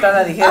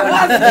bofetada, dijeron.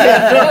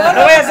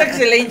 No voy a hacer que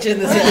se le hinchen.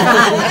 decía.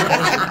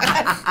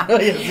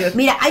 Oye,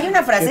 Mira, hay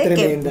una frase Qué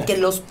tremenda. que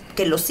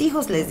los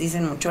hijos les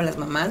dicen mucho a las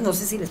mamás, no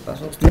sé si les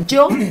pasó a ustedes.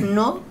 Yo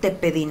no te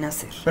pedí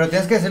nacer. Pero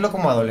tienes que decirlo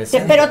como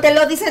adolescente. Pero te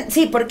lo dicen,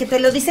 sí, porque te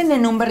lo dicen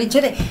en un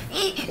berrinche de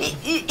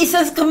y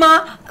sabes que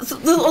mamá,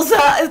 o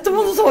sea, esto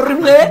es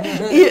horrible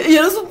y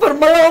eres súper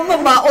mala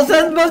mamá, o sea,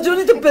 es más, yo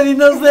ni te pedí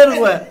nacer,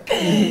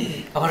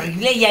 güey.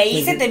 Horrible, y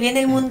ahí se te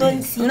viene el mundo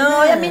encima.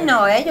 No, a mí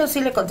no, yo sí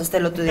le contesté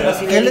el otro día.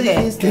 Sí ¿Qué le dije,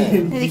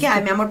 dijiste? Le dije,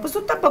 ay, mi amor, pues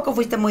tú tampoco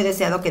fuiste muy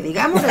deseado que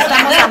digamos,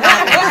 estamos a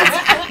mano.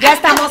 Ya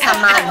estamos a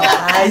mano.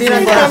 Ay, Mira,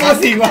 sí, corazón.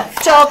 Estamos igual.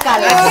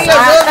 chócala. Los dos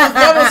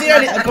vamos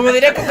a ir como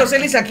diría Coco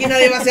Celis, aquí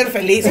nadie va a ser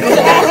feliz.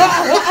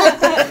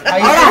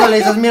 Ahí cuando le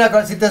dices,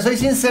 mira, si te soy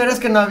sincera es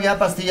que no había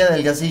pastilla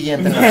del día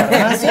siguiente en la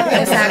farmacia.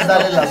 Entonces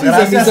dale las Se me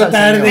gracias hizo al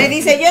tarde. Señor. Me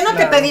dice, yo no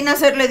te pedí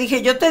nacer, le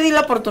dije, yo te di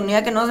la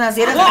oportunidad que no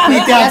nacieras.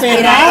 Y te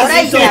aferraste.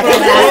 Ahora y te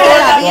aferraste a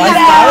la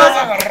Estabas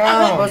vida.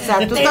 agarrado. O sea,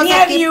 tú Tenía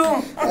estás aquí. view.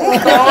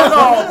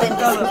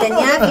 Todo.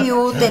 Tenía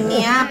view,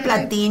 tenía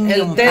platinum.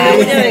 El té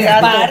de uña de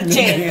gato.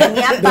 Parche.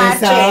 Tenía De parche.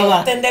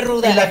 Saba. Ten de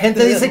ruda. Y la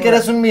gente dice que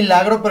eres un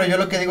milagro, pero yo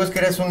lo que digo es que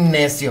eres un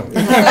necio.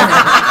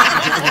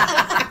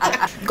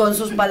 Con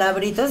sus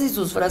palabritas y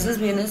sus frases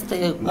bien,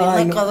 bien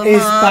Ay, no, acá,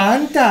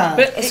 espanta.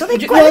 Pero, Eso de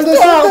yo- cuál Cuando es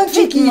tu son tan outfit,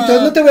 chiquitos,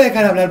 ma? no te voy a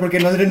dejar hablar porque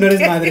no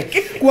eres madre.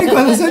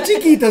 Cuando son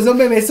chiquitos, son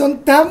bebés, son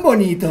tan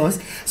bonitos,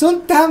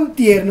 son tan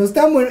tiernos,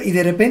 tan buenos, y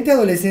de repente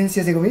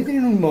adolescencia se convierten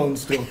en un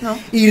monstruo. No.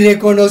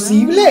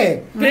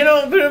 Irreconocible.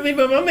 pero mi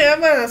mamá me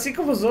ama así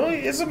como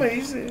soy, eso me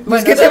dice.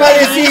 Pues, ¿qué te va a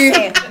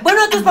decir?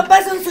 Bueno, tus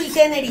papás son sui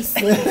generis.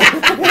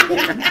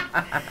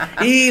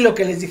 Y lo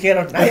que les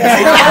dijeron. Ay,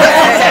 así.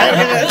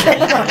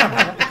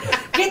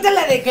 ¿Qué tal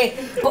la de que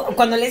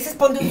cuando le dices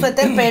ponte un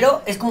suéter,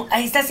 pero es como,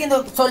 ahí está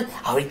haciendo sol,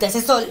 ahorita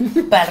hace sol,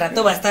 para el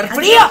rato va a estar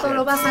frío? Eso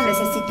lo vas a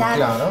necesitar.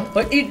 Claro.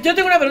 Oye, y yo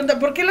tengo una pregunta,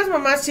 ¿por qué las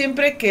mamás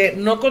siempre que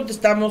no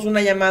contestamos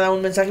una llamada,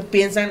 un mensaje,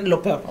 piensan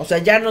lo peor? O sea,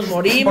 ya nos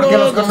morimos, Porque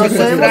nos nos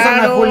conocemos, secuestraron,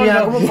 Ana Julia,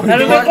 no. ¿cómo por A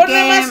lo qué? mejor Porque-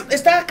 nada más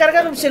estaba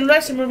cargando mi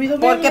celular, se me olvidó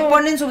Porque verlo.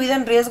 ponen su vida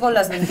en riesgo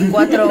las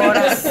 24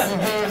 horas.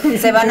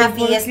 Se van a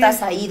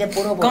fiestas ahí de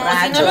puro Como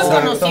borracho. si no los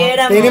Exacto.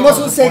 conociéramos. Tenemos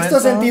un Por sexto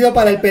supuesto. sentido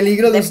para el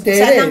peligro de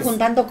Se andan ustedes.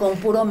 juntando con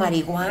puro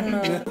marihuana.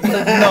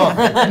 No,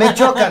 me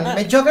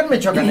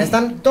chocan.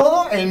 Están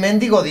todo el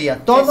mendigo día,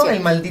 todo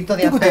el maldito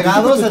día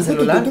pegados al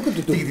celular.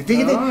 Tiqui, tiqui,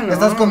 tiqui.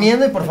 Estás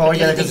comiendo y por favor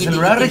ya deja el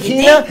celular,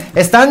 Regina.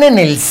 Están en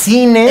el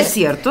cine. ¿Es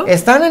cierto?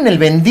 Están en el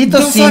bendito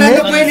 2 cine. horas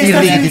no pueden Y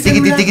estar tiqui, en el tiqui,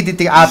 celular. tiqui,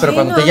 tiqui. Ah, pero Sí,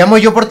 cuando no. te llamo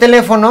yo por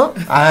teléfono,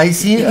 ay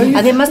sí. ay,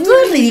 Además,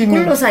 todos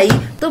ridículos ahí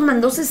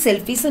tomándose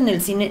selfies en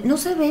el cine. No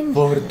se ven.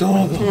 Por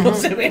todo. No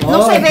se ve.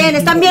 No se ven.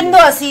 Están viendo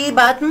así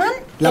Batman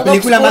La Todo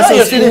película oscuro más y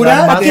así de oscura.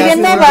 Batman. te Y hace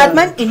viendo una-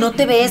 Batman y no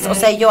te ves, o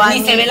sea, yo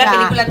Ni se ve la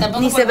película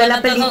tampoco, ni se porque ve la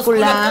está todo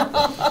película.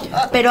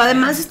 oscuro. Pero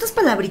además estas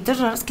palabritas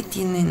raras que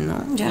tienen, ¿no?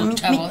 Ya No, me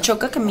chavos.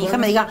 choca que mi hija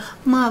me diga,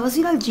 ma, vas a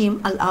ir al gym,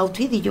 al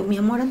outfit, y yo, mi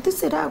amor,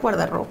 antes era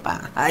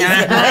guardarropa. Ay,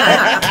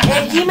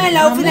 El gym, el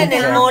outfit en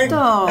el mall.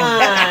 exacto.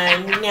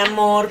 Ay, mi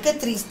amor, qué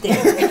triste.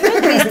 Qué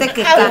triste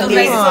que Tus cambie.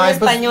 raíces son Ay,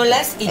 pues,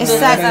 españolas y tú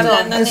estás Exacto.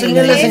 hablando en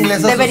Enséñales inglés. inglés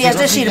a sus Deberías hijos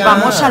y decir, ya.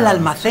 vamos al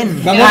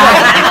almacén. Vamos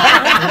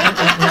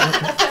a-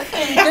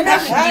 Yo no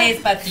hablo inglés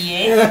para ti,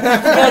 ¿eh?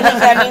 Yo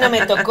dije, a mí no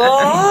me tocó.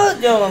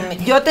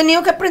 Yo he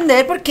tenido que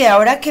aprender porque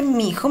ahora que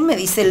mi hijo me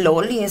dice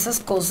LOL y esas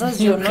cosas,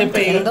 yo no GPI.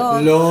 entiendo.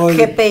 LOL.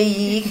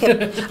 GPI,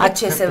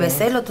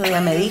 HSBC, el otro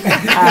día me dijo.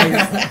 Ay,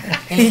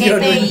 El yo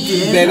no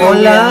GPI. entiendo.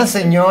 Hola,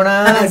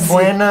 señoras,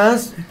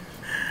 buenas.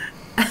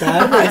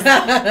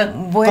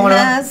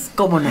 Buenas,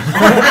 ¿cómo no?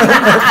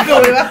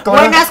 ¿Cómo iba?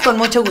 Buenas, con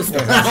mucho gusto.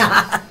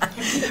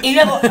 Y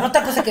luego,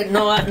 otra cosa que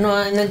no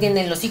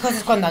entienden los hijos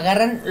es cuando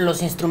agarran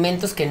los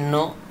instrumentos que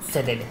no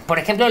se deben. Por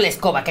ejemplo, la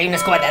escoba, que hay una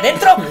escoba de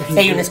adentro y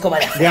hay una escoba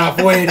de De afuera.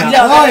 afuera. Y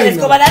luego agarran Ay, la no.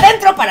 escoba de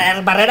adentro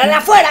para barrer a la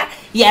afuera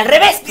y al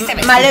revés,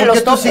 viceversa. Vale, ¿Por qué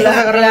los tus hijas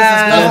toppers. agarran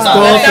esas Los cosas?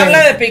 toppers. La tabla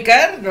de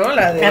picar, ¿no?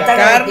 La de La la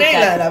tabla de carne y picar.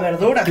 la de la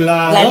verdura.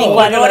 Claro. La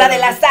licuadora de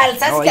las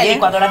salsas que la Oye.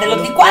 licuadora de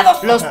los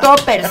licuados. Los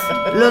toppers.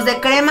 Los de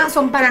crema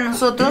son para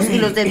nosotros y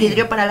los de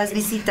vidrio para las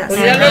visitas.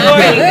 Pues ya luego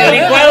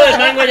el licuado de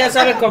mango ya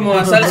sabe como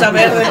a salsa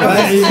verde, ¿no?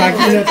 Ay,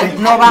 imagínate.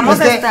 No vamos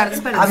Es a que estar a mí me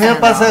desperdiciando.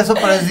 pasa eso,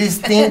 pero es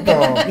distinto.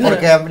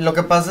 Porque lo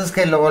que pasa es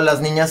que luego las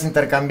niñas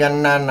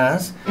intercambian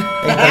nanas.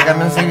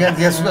 Intercambian sillas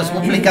y eso es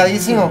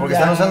complicadísimo porque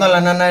están usando a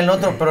la nana del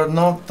otro. Pero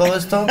no, todo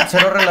esto,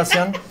 cero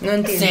relación. No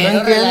entiendo. Cero No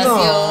entiendo.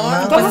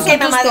 relación. No. ¿Cómo Pues se son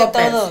llama tus de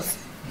toppers. todos?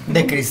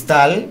 De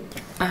cristal,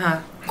 Ajá.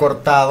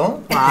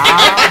 cortado.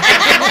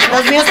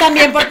 Los míos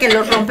también porque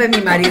los rompe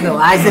mi marido.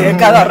 Ay, se ve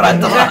cada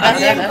rato.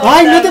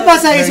 Ay, ¿no te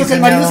pasa eso? Que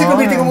el marido se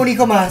convierte como un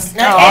hijo más.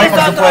 Ay, por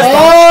Eres otro. supuesto.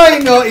 Ay,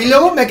 no, y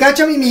luego me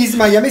cacho a mí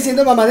misma, ya me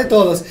siento mamá de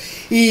todos.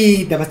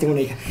 Y además tengo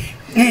una hija.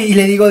 Y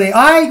le digo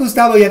ay,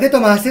 Gustavo, ¿ya te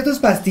tomaste tus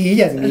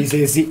pastillas? Y me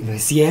dice, sí, no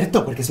es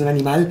cierto, porque es un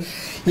animal.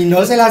 Y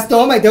no se las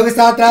toma, y tengo que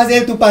estar atrás de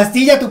él, tu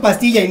pastilla,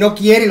 y no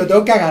quiere, y lo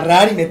tengo que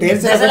agarrar y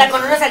meterse. Dásela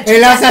con una salchicha.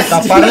 En la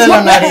salchicha. Taparle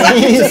la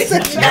nariz.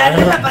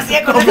 Darle la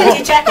pastilla con una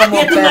salchicha y a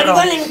tu perro.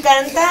 marido le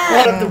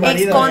encanta.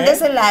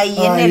 Escóndesela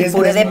ahí en Ay, el es que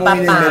puré es de muy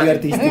del papa. medio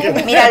artístico.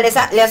 Mira,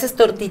 le haces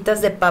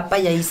tortitas de papa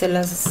y ahí se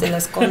las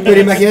esconde.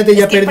 Pero imagínate,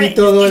 ya Es que perdí pre-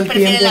 todo es el que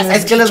prefiere tiempo. la ¿no?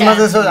 Es que él es más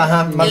de eso,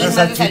 ajá, más Él de es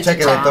más de salchicha que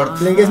de salchicha.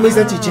 torta. Lengue es muy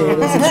salchichero.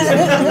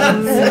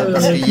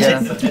 Pastillera.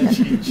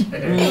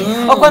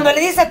 O cuando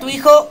le dices a tu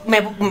hijo,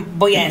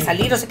 voy a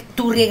salir, o sea,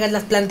 tú riegas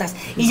las plantas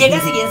y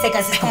llegas y bien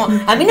secas. Es como,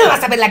 a mí no me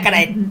vas a ver la cara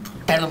de,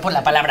 perdón por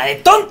la palabra, de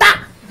tonta.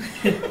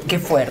 Qué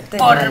fuerte.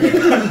 Por-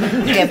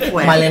 Qué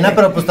fuerte. Malena,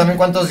 pero pues también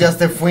cuántos días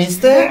te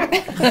fuiste.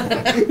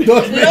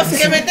 Los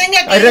que me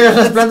tenga Ahí que... regresas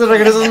las plantas,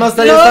 regresas más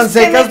tarde, Los están que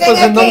me secas, pues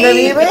tenga ¿en dónde que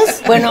ir.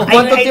 vives? Bueno,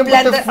 ¿Cuánto hay tiempo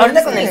plantas, te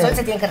ahorita con el sol fuiste?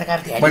 se tienen que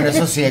regar diario. Bueno,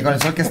 eso sí, con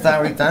el sol que está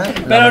ahorita. la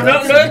Pero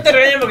verdad, no, no te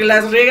regañan porque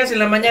las riegas en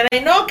la mañana. Y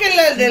no, que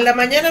la de la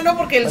mañana no,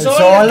 porque el El sol,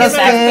 sol las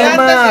las quema las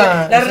quema.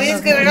 plantas. Las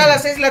riegas que regala a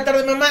las 6 de la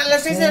tarde. Mamá, a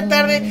las 6 de la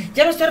tarde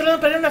ya me estoy arreglando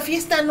para ir a una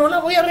fiesta. No la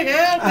voy a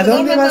regar. ¿A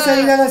dónde perdón, vas a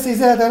mamá. ir a las 6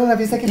 de la tarde a una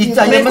fiesta que Y tienes?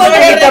 también Me vas a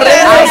estoy ir a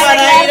arreglando correr.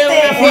 para ir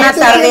a una Una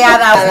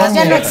tardeada, Ay,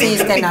 ya no mira.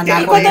 existen,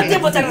 Ana. ¿Y cuánto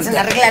tiempo tardas en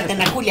arreglarte,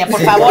 Ana Julia? Por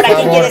Sí, favor, por ¿a quién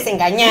favor. quieres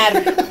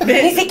engañar?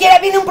 Ni siquiera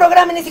viene un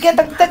programa, ni siquiera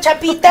tantita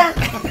chapita.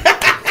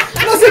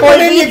 No se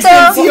ponen ni Polvito.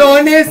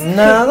 extensiones.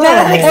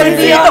 Nada.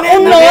 Olvídate,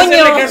 un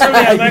Hacerle moño. caso a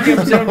mi mamá que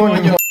pusieron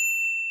moño.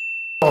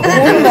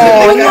 Un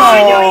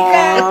moño,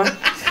 hija.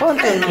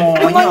 Ponte un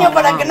moño. Un moño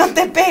para que no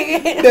te pegue.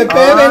 De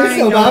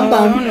Pebbles o Bam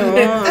Bam.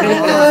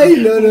 Ay,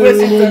 no, no, Un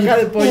huesito no, acá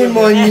de pollo. un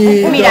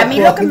moñito. Mira, a mí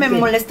lo que me ponte.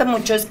 molesta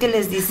mucho es que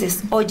les dices,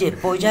 oye,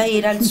 voy a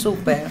ir al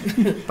súper,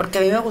 porque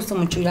a mí me gusta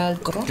mucho ir al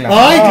Costco.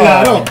 Ay,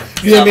 claro.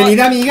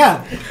 Bienvenida, amiga.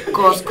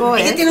 Costco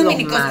Ella es tiene un lo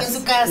mini Costco más. en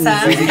su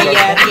casa. Sí, sí, sí.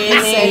 Ella ¿En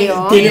tiene.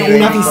 serio? Tiene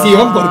una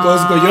afición por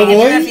Costco. Yo Tiene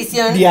una voy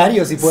afición.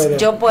 diario si puedo.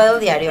 Yo puedo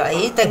diario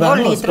ahí, tengo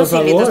Vamos, litros por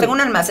y litros, favor. tengo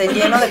un almacén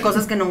lleno de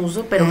cosas que no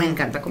uso, pero me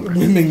encanta comprar.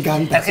 Me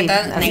encanta.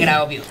 Tarjeta así.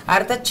 negra, obvio.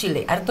 Harto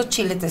chile,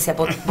 te decía,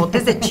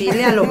 botes de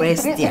chile a lo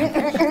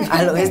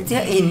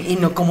bestia y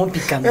no como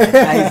picante.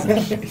 Ay,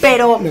 sí.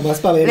 Pero Nomás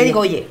pa' verlo. le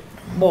digo, oye,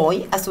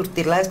 voy a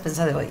surtir la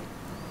despensa de hoy.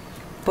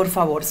 Por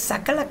favor,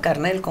 saca la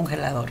carne del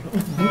congelador.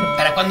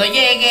 Para cuando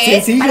llegue.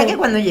 Sencillo. Para que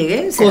cuando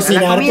llegue se haga la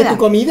Cocinarte tu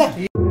comida.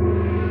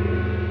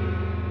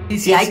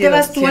 Y ahí te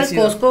vas tú al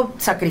Costco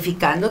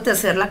sacrificándote a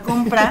hacer la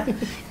compra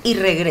y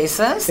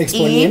regresas.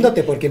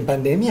 Exponiéndote, porque en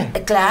pandemia.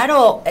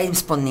 Claro,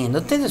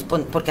 exponiéndote,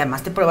 porque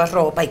además te pruebas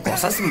ropa y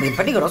cosas bien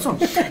peligroso.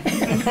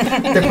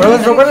 Te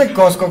pruebas ropa en el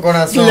Costco,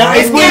 corazón.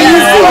 Es que- buenísimo.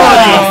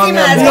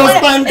 no, Los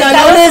no,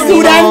 pantalones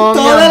duran no, mi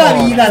toda la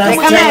amor. vida. Las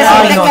Déjame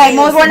chanclas. decirte que hay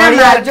muy buena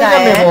María, marca, yo ya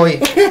me ¿eh? voy.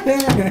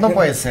 No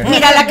puede ser.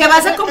 Mira, la que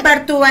vas a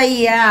comprar tú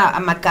ahí a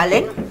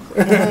McAllen,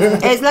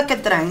 Es la que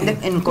traen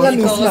en La Costco.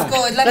 misma.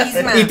 Costco, es la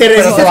misma. Y te Pero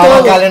resiste se va a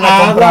todo. Macallen a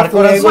comprar Agua,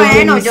 fuego,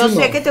 Bueno, yo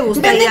buenísimo. sé que te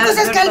gusta. Venden ir a cosas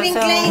hacer Calvin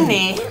paseo. Klein,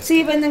 ¿eh?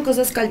 Sí, venden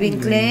cosas Calvin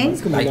Klein.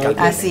 como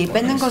la- Así,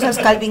 venden cosas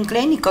Calvin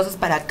Klein y cosas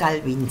para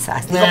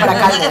Calvinsas. Digo, para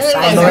calvos.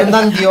 Cuando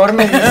vendan Dior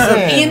me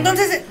dice. Y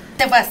entonces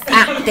te vas.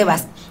 Te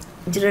vas.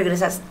 Y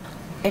regresas.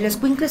 El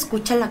escuincle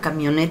escucha la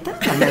camioneta,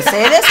 la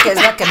Mercedes, que es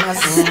la que más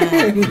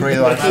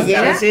Ruido que alto.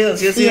 llega. Sí,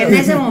 sí, sí, Y en sí.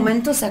 ese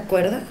momento se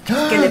acuerda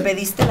que le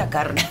pediste la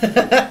carne.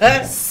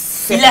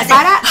 Se Y la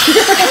para. Sí,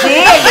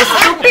 el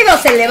estúpido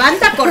se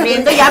levanta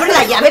corriendo y abre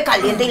la llave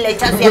caliente y le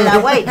echa hacia el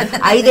agua y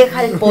ahí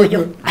deja el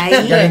pollo.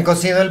 Ya bien Ahí.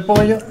 cocido el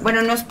pollo.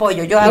 Bueno, no es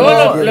pollo, yo Luego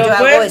hago. lo yo hago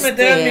puedes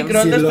meter al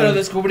microondas, Sí, lo- pero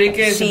descubrí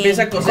que Sí, se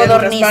empieza a cocer en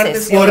codornices. otras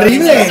partes. y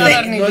Horrible.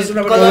 No es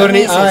una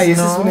Codornices. Ay,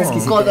 eso es No. una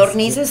exquisitez.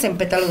 Codornices en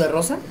pétalo de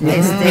rosa.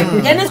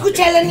 Ya no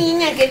escuché a la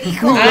niña que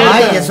dijo.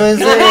 Ay, eso es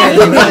del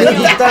libro de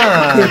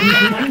Tita.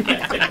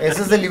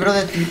 Eso es del libro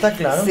de Tita,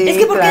 claro. Sí, Es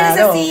que ¿por qué eres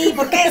claro. así?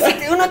 ¿Por qué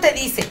si uno te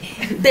dice,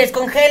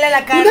 descongela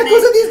la carne? Una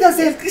cosa tienes que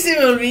hacer. Es que se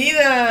me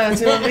olvida.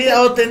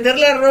 O tender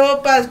la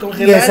ropa,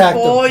 descongelar Exacto.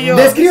 el pollo.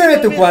 Descríbeme Se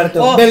me tu olvida.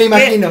 cuarto, O me lo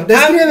imagino. que,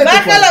 Descríbeme tu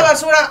baja cuarto. la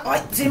basura.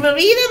 Ay, se me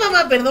olvida,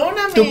 mamá,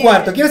 perdóname. Tu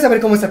cuarto, quiero saber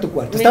cómo está tu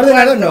cuarto. Mi ¿Está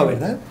ordenado? cuarto. No,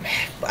 ¿verdad?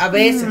 A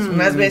veces,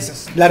 unas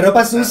veces. La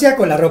ropa sucia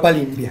con la ropa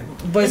limpia.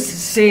 Pues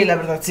sí, la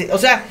verdad, sí. O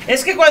sea,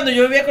 es que cuando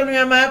yo vivía con mi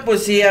mamá,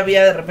 pues sí,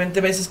 había de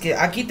repente veces que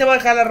aquí te voy a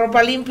dejar la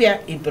ropa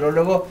limpia, pero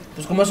luego,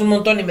 pues como es un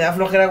montón y me da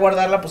flojera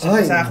guardarla, pues Ay.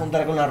 empezaba a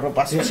juntar con la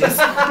ropa sucia.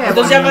 Qué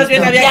Entonces ya más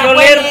bien había Ya que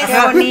oler. hueles, qué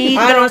Ajá.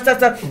 bonito. Ah, no,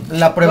 está.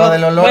 La prueba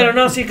del olor. Bueno,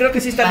 no, sí, creo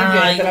que sí está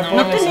limpia. Ay, te la no.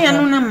 ¿No pones, tenían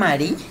ajá. una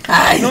Mari?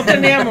 No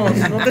teníamos.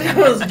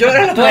 Yo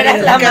era la Tú eras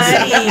de la casa.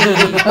 Mari.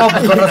 No,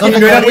 pues con razón Y te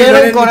no era muy buena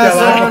corrieron, en tu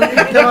corazón.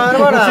 trabajo. Qué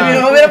bárbara. Si mi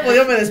mamá hubiera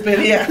podido, me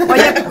despedía.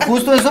 Oye,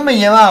 justo eso me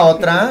lleva a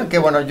otra, que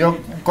bueno, yo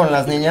con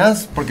las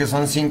niñas, porque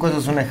son 5, eso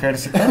es un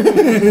ejército.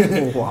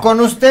 Con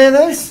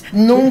ustedes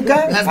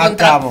nunca Las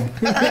acabo.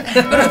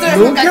 Pero ustedes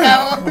nunca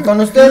acabó. Con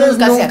ustedes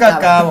Nunca se nunca acaba.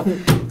 acabo.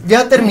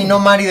 Ya terminó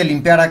Mari de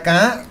limpiar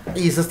acá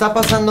y se está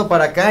pasando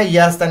para acá y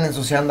ya están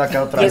ensuciando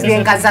acá otra Y vez. es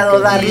bien cansado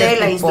Y darle es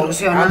la tipo,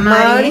 instrucción "Ah, a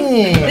Mari.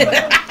 Mari.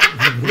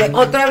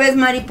 Otra vez,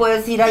 Mari,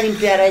 puedes ir a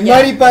limpiar allá.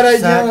 Mari para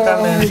allá.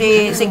 Exactamente.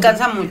 Sí, sí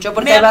cansa mucho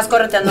porque Mira. ahí vas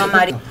correteando a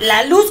Mari.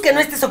 La luz que no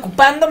estés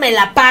ocupando me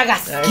la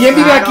pagas. ¿Quién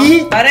vive Claro.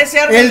 aquí? Parece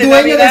árbol El de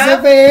dueño de Navidad.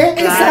 CFE.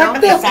 Claro,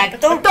 Exacto.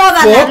 Exacto. Todas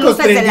las Focos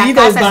luces de la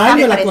prendidos, casa baño,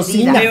 están la prendidas.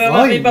 cocina.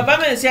 Mi Ay. papá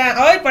me decía,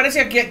 ay,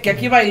 parece que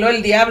aquí bailó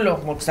el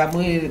diablo, porque está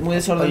muy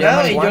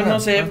desordenado, Oye, y yo marihuana. no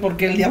sé por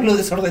qué el diablo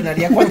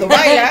desordenaría cuando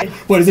baila.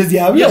 Por eso es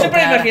diablo. Yo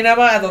siempre me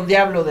imaginaba a Don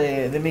Diablo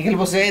de Miguel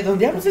Bosé. Don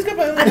Diablo, ¿sí es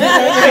capaz de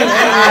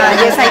Ay,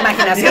 esa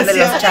imaginación de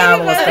los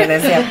chavos, te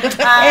decía.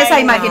 Ay, Esa no.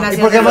 imaginación.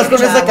 Y porque de además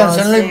los con esa chavos,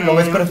 canción sí. lo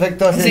ves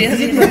perfecto así. Sí,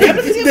 así, Don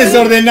Diablo, sí, sí,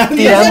 Desordenado.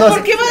 Tirando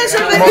 ¿por qué va a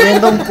desordenar?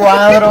 moviendo un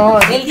cuadro.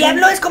 El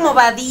diablo es como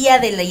Badía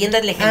de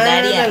leyendas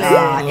legendarias. Ándale.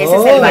 Ah, ese es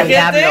Oh. el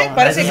Imagínate, diablo.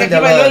 parece Ese que es aquí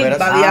el diablo bailó de el veras.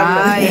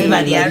 Badiablo. Ay, El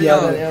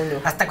Badiablo. Badiablo.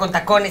 Hasta con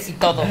tacones y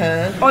todo.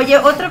 Oye,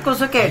 otra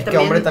cosa que Qué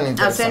hombre tan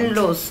también hacen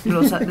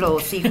interesante.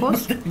 los hijos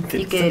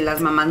y que las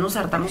mamás nos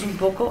hartamos un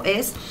poco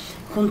es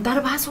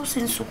juntar vasos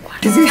en su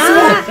cuarto. ¿Qué es eso?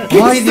 Ah,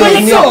 ¿Qué Ay, es Dios eso?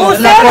 mío,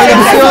 la Parece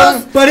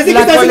colección. que la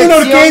está haciendo una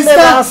colección de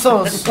orquesta.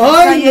 vasos.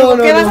 Ay, no,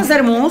 no, ¿Qué no. vas a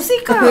hacer?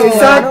 ¿Música?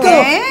 Exacto.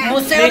 ¿Qué?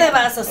 Museo de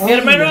vasos. Mi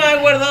hermano ha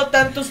guardado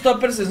tantos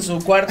toppers en su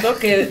cuarto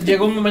que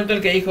llegó un momento en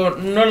el que dijo,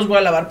 no los voy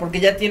a lavar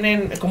porque ya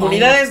tienen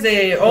comunidades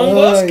de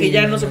hongos Ay, que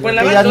ya no se pueden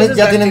Que lavar. ya, entonces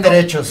ya las tienen tiró.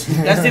 derechos.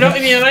 Las tiró y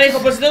mi mamá le dijo,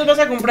 pues entonces vas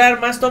a comprar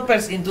más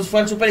toppers. Y entonces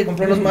fue al súper y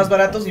compró los más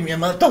baratos y mi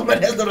mamá de todas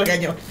maneras lo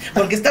regañó.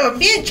 Porque estaban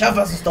bien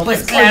chafas sus toppers.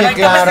 Pues claro, Oye, hay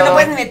papas que claro. no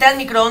puedes ni meter al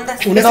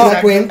microondas. Una No, se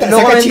da cuenta.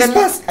 luego Saca venden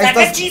chispas. Saca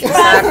estas- chispas.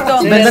 Exacto.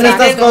 Venden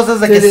Exacto. estas cosas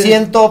de Sí, que sí.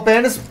 100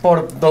 toppers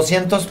por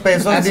 200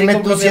 pesos. Así Dime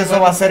compró tú mi si eso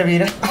hermano. va a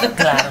servir.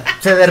 Claro.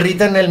 Se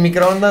derrite en el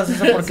microondas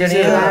esa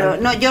porquería. Claro,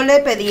 no, yo le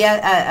pedí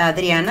a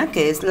Adriana,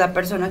 que es la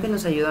persona que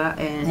nos ayuda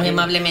Muy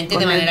amablemente, con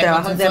de el manera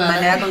trabajo consensuada. de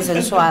manera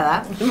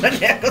consensuada, De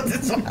manera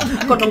consensuada.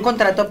 con un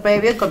contrato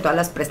previo y con todas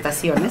las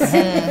prestaciones.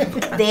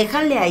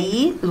 Déjale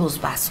ahí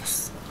los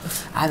vasos.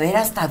 A ver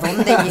hasta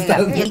dónde llega.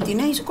 Y él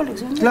tiene ahí su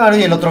colección. Claro,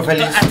 y el otro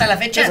feliz. Hasta la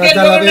fecha. Es que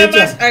Hasta luego la nada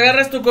fecha. más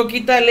agarras tu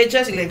coquita, le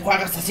echas y le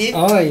enjuagas así.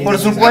 Ay, Por no.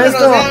 supuesto,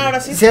 Vámonos, ya,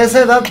 ahora sí. si a esa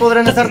edad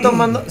podrían estar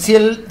tomando, si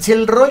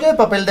el rollo de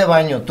papel de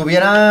baño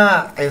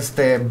tuviera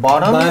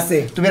bottom,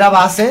 Base. tuviera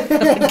base,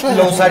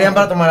 lo usarían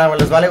para tomar agua,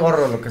 les vale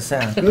gorro lo que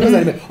sea.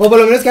 O por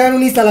lo menos que hagan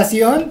una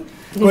instalación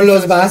con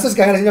los vasos,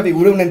 que hagan así una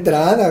figura, una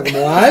entrada,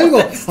 como algo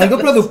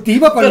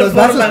productivo con los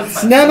vasos.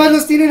 Performance. Nada más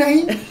los tienen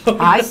ahí.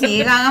 Ay,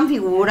 sí, hagan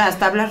figuras,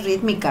 tablas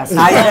rítmicas.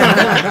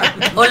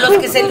 O los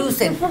que se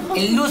lucen.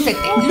 El lúcete.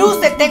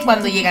 Lúcete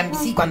cuando llegan,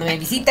 cuando me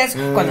visitas,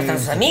 cuando están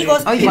sus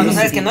amigos, Oye, cuando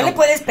sabes que no le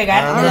puedes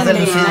pegar Andas de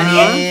delante de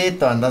nadie.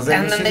 lucidito, andas de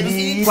Andan de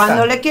lucidita.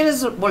 Cuando le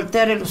quieres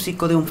voltear el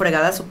hocico de un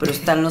fregadazo, pero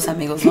están los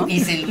amigos, ¿no?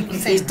 Y se Y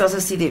lucen. estás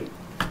así de...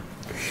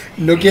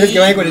 No quieres que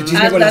vaya con el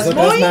chisme con las Andas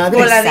otras muy madres.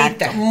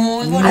 voladita.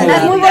 Muy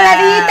Andas muy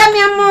voladita, mi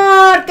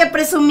amor. Qué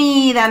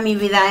presumida, mi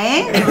vida,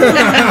 ¿eh?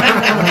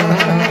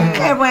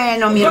 Qué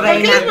bueno, mi ¿Por qué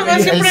reina. las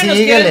mamás siempre nos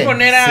Síguele. quieren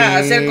poner a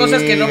hacer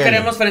cosas que no Síguele.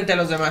 queremos frente a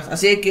los demás?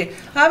 Así de que,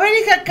 a ver,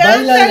 hija,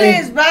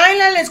 cántales,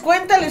 báilales,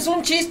 cuéntales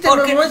un chiste.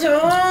 Porque, mamá,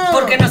 no.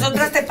 porque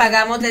nosotras te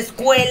pagamos la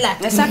escuela.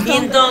 Exacto. Y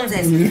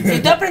entonces, si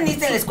tú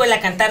aprendiste en la escuela a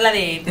cantar la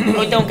de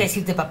hoy tengo que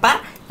decirte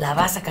papá, la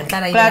vas a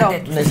cantar ahí. Claro.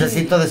 delante de tus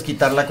Necesito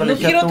desquitar la No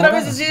colegiatura. quiero otra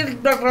vez decir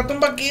ratón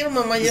vaquero,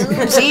 mamá, ya.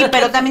 Sí,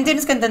 pero también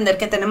tienes que entender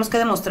que tenemos que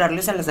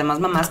demostrarles a las demás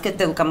mamás que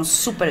te educamos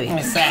súper bien.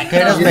 Que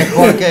eres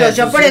mejor que Entonces,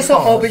 yo tus por eso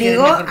hijos. obligo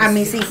Quieren mejor que a sus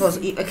mis hijos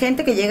y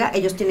gente que llega,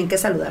 ellos tienen que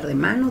saludar de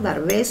mano, dar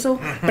beso,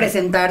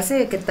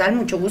 presentarse, ¿qué tal?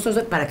 Mucho gusto,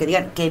 para que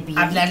digan, qué bien.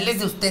 Hablarles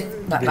de usted.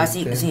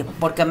 Así, sí,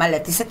 porque mal, a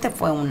ti se te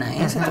fue una,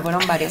 ¿eh? Se te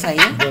fueron varias ahí.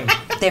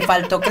 Te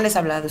faltó que les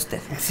hablara de usted.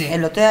 Sí.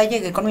 El otro día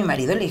llegué con mi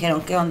marido y le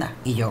dijeron, ¿qué onda?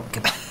 Y yo,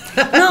 ¿qué pasa?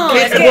 No,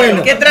 es que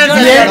Bueno, ¿Qué tranza?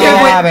 bien, No, te a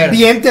fue, ver.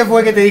 bien te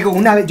fue que te dijo,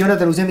 una vez,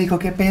 Jonathan Lucía me dijo,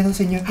 ¿qué pedo,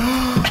 señor?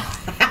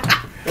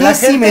 La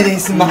Casi gente- me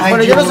desmayo.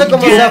 Bueno, yo no sé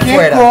cómo ¿Qué? sea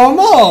afuera.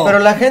 ¿Cómo? Pero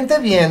la gente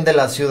bien de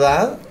la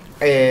ciudad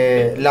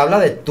le habla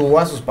de tú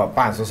a sus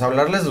papás. O sea,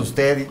 hablarles de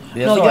usted.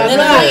 Y eso, No, yo eso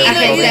no,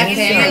 es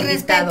de- el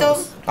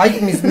respeto. Ay,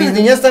 mis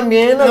niñas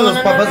también, a los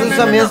papás de sus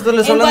amigas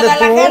les En hablan de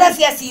Guadalajara tú.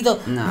 sí ha sido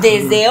No.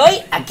 desde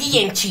hoy aquí y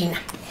en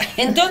China.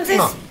 Entonces,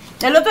 No.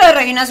 El otro de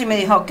Regina sí me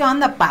dijo, ¿qué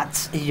onda,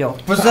 Pats? Y yo,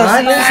 Pues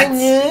así le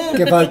enseñé.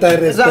 Qué falta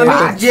de O sea, a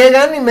respeto. mí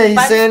llegan y me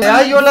dicen,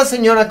 ay, hola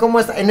señora,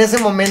 ¿cómo está? En ese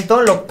momento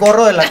lo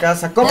corro de la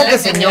casa. ¿Cómo que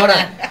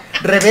señora?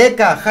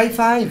 Rebeca, high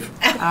five.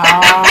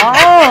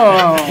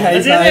 ¡oh! Ahí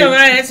Así está. es mi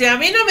mamá, decía, a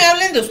mí no me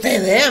hablen de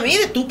usted, a mí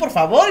de tú, por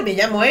favor, me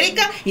llamo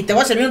Erika y te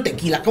voy a servir un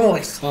tequila, ¿cómo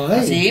ves?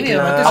 Ay, Sí, mi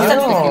mamá te claro.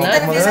 sirve un ¿tú te tequila.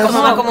 refieres a tu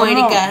mamá como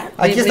Erika?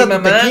 Aquí Mi está tu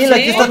mamá, tequila,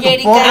 sí. aquí está Oye, tu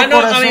Erika. porro, Ah, no, a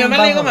mi corazón, mamá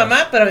le digo vámonos.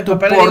 mamá, pero a mi Tu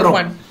papá le digo porro.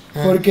 Juan.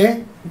 ¿Por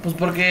qué? Pues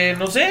porque,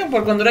 no sé,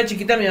 por cuando era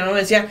chiquita mi mamá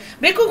me decía,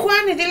 ve con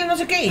Juan y dile no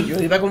sé qué. Y yo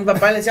iba con mi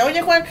papá y le decía,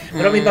 oye Juan.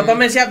 Pero mi papá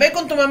me decía, ve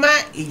con tu mamá.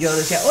 Y yo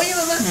decía, oye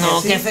mamá.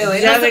 No, Sí, qué feo.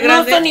 ya de No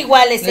grande, son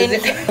iguales, les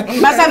 ¿eh? dije-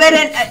 Vas a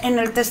ver en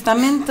el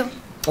testamento.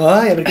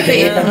 Ay, a ver qué te Sí.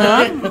 digan.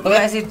 Ajá. Voy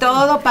a decir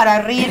todo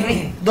para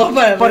Riri. No,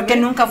 para Porque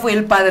nunca fui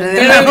el padre de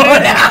Pero la el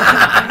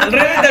boda.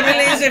 Rebe también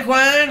le dice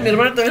Juan, mi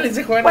hermano también le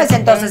dice Juan. Pues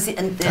entonces, sí,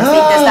 Ah,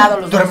 intestado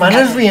los ¿tu dos.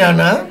 hermana es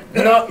Rihanna?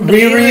 No,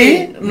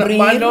 Riri. Riri.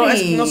 No, no,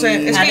 no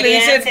sé, es que le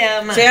Adrián dicen,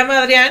 se llama.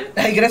 Adrián.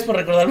 Ay, gracias por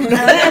recordarme.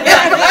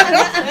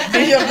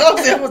 Y yo, ¿cómo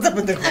se llama esta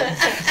pendejo?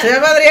 Se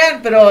llama Adrián,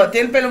 pero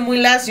tiene el pelo muy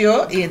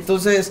lacio y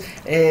entonces,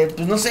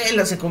 pues no sé, en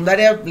la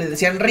secundaria le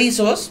decían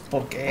Rizos,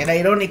 porque era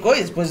irónico, y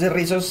después de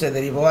Rizos se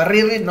derivó a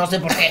Riri, no sé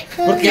por qué.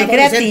 Porque Qué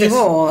adolescentes.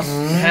 creativos.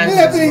 Ajá,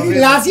 Mira, entonces, pero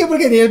Lacio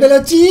porque tiene el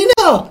pelo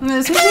chino.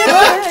 Sí,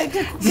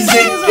 Dice,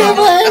 qué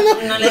bueno.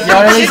 No le Y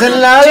ahora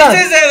dicen Lala.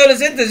 Chistes de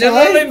adolescentes, yo no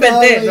Ay, lo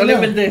inventé, está no lo bueno.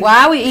 inventé.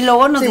 Guau, y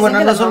luego nos Sí, dicen bueno,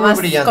 que no las son muy mamás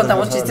brillantes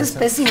contamos los chistes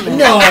adolescentes.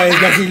 pésimos. No, es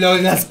que así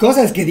las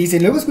cosas que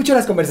dicen. Luego escucho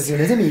las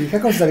conversaciones de mi hija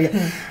con sus amigas.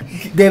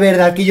 De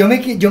verdad que yo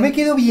me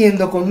quedo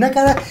viendo con una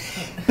cara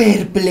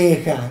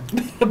perpleja.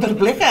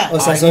 Perpleja. O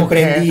sea, Ay,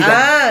 sorprendida.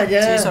 Ah,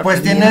 ya. Sí,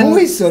 Pues tienen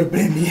Muy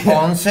sorprendida.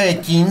 11,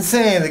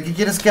 15, ¿de qué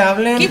quieres que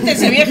hablen?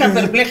 Quítese, vieja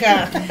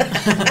perpleja.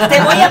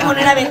 Te voy a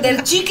poner a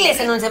vender chicles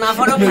en un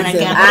semáforo para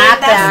que Ah, aprendas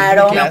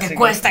claro. lo que Clásico.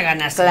 cuesta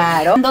ganarse.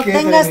 Claro. Cuando Qué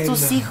tengas tremendo.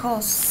 tus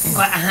hijos.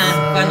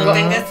 Ajá, cuando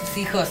tengas tus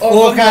hijos.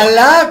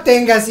 Ojalá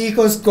tengas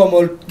hijos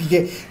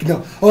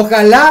no,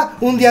 ojalá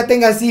un día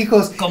tengas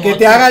hijos Como que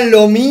te tú. hagan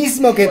lo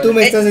mismo que tú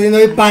me estás haciendo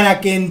hoy para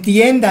que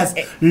entiendas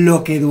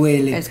lo que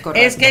duele. Es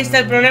correcto. Es que ahí está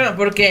el problema,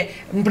 porque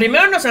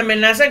primero nos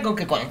amenazan con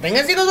que cuando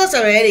tengas hijos vas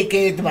a ver y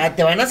que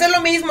te van a hacer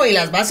lo mismo y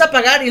las vas a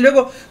pagar y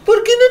luego,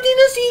 ¿por qué no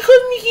tienes hijos,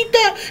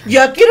 mijita?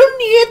 Ya quiero un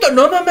nieto.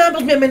 No, mamá,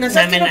 pues me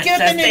amenazaste, no quiero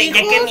tener ¿Ya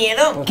hijos. qué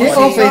miedo? Qué Sí.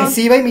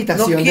 ofensiva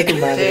imitación No de tu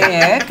quiero- Sí,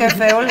 madre. qué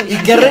feo. Y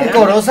qué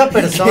rencorosa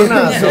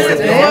persona, sobre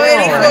todo. No, a ver,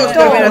 hijos,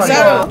 me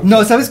amenazaron.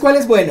 No, ¿sabes cuál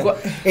es bueno?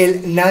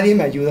 El nadie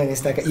me ayuda en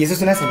esta y eso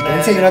es una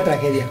sentencia y una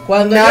tragedia.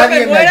 Cuando yo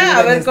Nadie me muera, ayuda a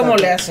en ver esta cómo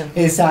ca- le hacen.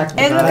 Exacto.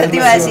 Es lo que te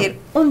iba a decir.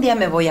 Un día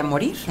me voy a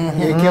morir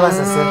 ¿Y qué vas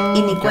a hacer?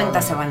 y ni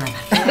cuenta se van a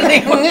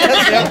dar. ¿Cómo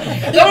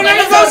no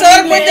nos vamos a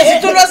dar cuenta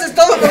si tú lo haces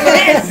todo,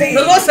 mamá?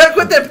 Nos vamos a dar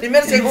cuenta el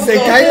primer segundo. Se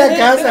cae la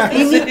casa.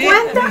 Y ni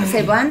cuenta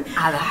se van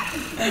a dar.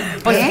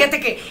 Pues ¿Eh? fíjate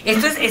que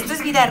esto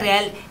es vida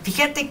real.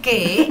 Fíjate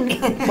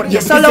que Porque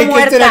Yo solo pensé que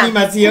esto era muerta.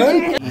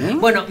 animación.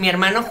 bueno, mi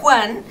hermano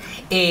Juan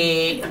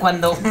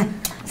cuando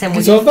se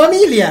murió. Son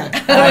familia.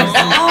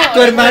 No,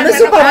 Tu hermano es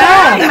su Ay,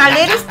 papá. Mal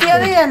eres tía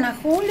de Ana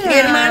Julia. Mi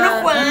hermano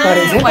Juan.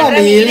 Parece Juan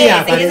familia,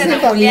 Ramírez, parece ella es de la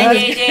familia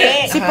familia.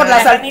 Yeye. Sí, por la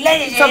familia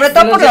Yeye. sobre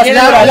todo por las Yeye,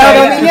 La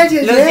flores. familia Los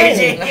Yeye.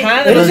 Yeye.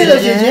 Ajá, de Eres los de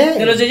los Yeye. Yeye.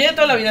 De los Yeye de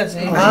toda la vida, sí.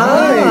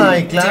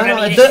 Ay, claro.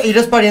 Ramírez. Entonces,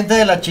 ¿eres pariente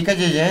de la chica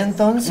Yeye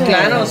entonces?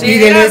 Claro, sí. Y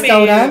del era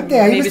restaurante,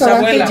 hay mi un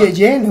restaurante bisabuela.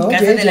 Yeye, ¿no?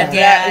 Casa de la Yeya.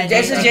 tía. Ya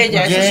ese es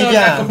Yeya, eso es Yeya.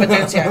 una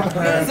competencia.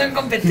 Son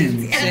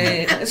competencias. Sí,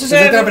 eso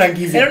Es otra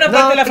franquicia. Era una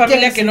parte de la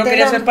familia que no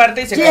quería ser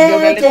parte y se cambió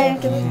Galeto.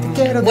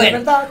 Bueno,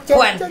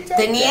 Juan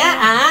tenía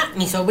a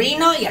mi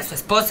sobrino y a su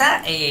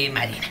esposa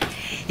Marina.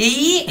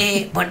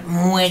 Y bueno,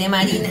 muere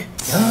Marina.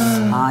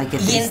 Ay, qué Y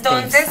tristeza.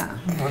 entonces,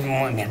 pues,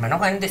 mi hermano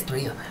Juan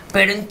destruido.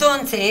 Pero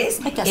entonces.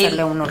 Hay que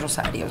hacerle unos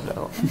rosarios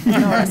luego.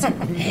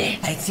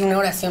 Hay sí una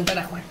oración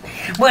para Juan.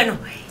 Bueno,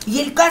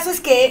 y el caso es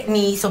que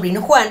mi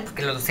sobrino Juan,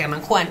 porque los dos se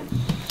llaman Juan,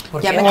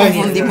 ¿Por Ya qué? me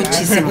confundí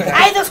muchísimo.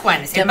 Hay dos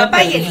Juanes, Ya el me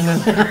papá y el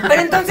perdí. hijo.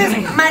 Pero entonces,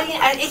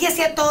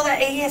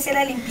 ella hacía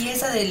la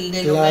limpieza del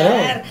Claro.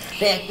 hogar,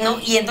 ¿no?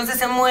 Y entonces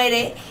se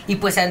muere, y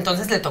pues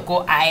entonces le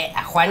tocó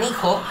a Juan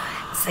hijo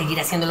seguir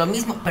haciendo lo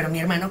mismo. Pero mi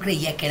hermano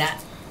creía que era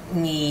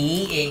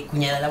mi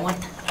cuñada la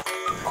muerta.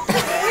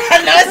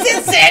 No, es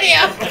en serio.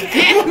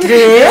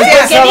 ¿Qué?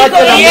 Pensaba dijo,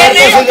 que la viene,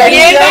 muerte seguía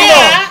viene, limpiando.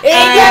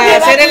 Ella me va a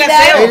hacer el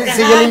cuidar. aseo. Él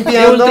sigue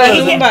limpiando.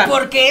 Ultratumba.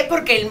 ¿Por qué?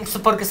 Porque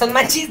son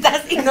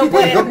machistas y no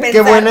pueden pensar.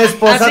 Qué buena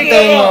esposa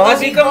tengo.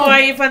 Así como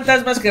hay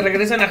fantasmas que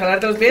regresan a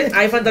jalarte los pies,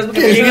 hay fantasmas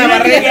que llegan a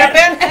barrer,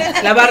 trapear,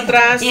 lavar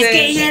trastes. Y es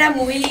que ella era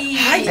muy...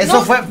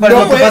 Eso fue, pero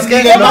No lo que puede, pasa es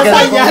que ni lo que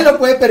más dejó- allá no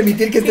puede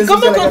permitir que ¿Y estés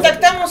cómo sucia la casa.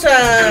 contactamos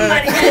a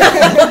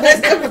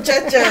esta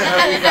muchacha?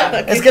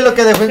 Es que lo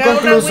que dejó Cada una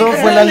inconcluso muy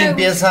fue la grande.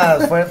 limpieza,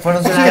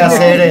 fueron sus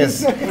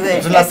quehaceres.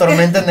 Entonces la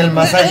tormenta en el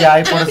más allá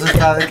y por eso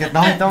está de que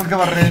no, tengo que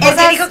barrer.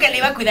 Ella dijo que le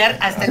iba a cuidar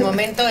hasta el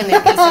momento en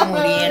el que se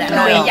muriera,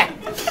 no Claro. ella.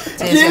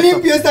 Sí, es ¿Quién cierto.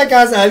 limpió esta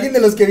casa? ¿Alguien de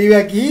los que vive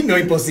aquí? No,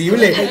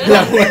 imposible.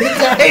 La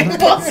muerta.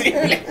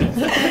 Imposible.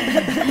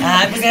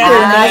 Ah, pues era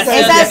Ah, la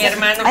relación de mi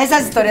hermano.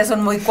 esas historias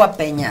son muy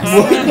cuapeñas.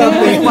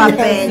 Muy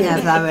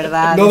cuapeñas, la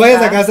verdad. No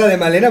vayas a casa de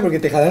Malena porque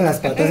te jalan las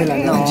patas en la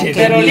No, noche.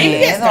 qué Pero miedo.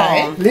 limpia está,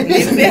 ¿eh? Limpia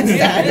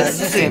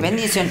Sí, qué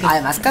bendición.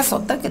 Además,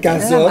 casota que tiene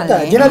la Casota,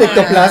 Malena. llena de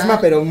ectoplasma,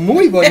 pero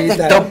muy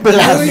bonita.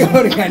 Ectoplasma. Muy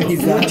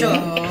organizada.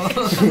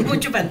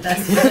 Mucho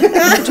fantasma.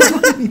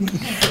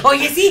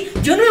 Oye, sí,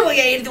 yo no me voy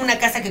a ir de una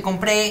casa que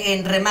compré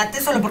en remate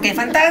solo porque hay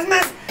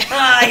fantasmas.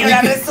 Ay,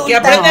 ahora resulta. Que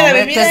aprendan a No,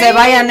 vivir que ahí, se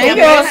vayan que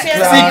ellos.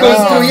 aprendan. Claro. Si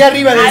construí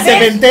arriba del A ver,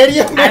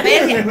 cementerio.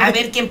 A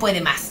ver quién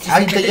puede más.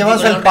 Ay, te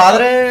llevas al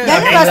padre. Ya a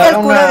llevaste cuidar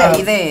al cura de una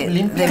ahí de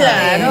limpia.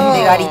 Claro.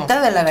 de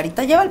Garita, de la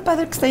Garita. Lleva al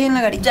padre que está ahí en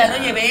la Garita. Ya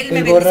lo llevé, él me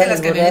El bendice las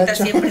el camionetas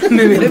borracho. siempre.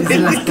 Me bendice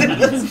las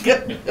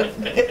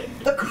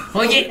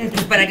Oye,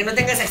 pues para que no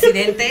tengas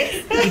accidentes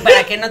y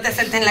para que no te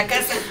asalten la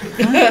casa,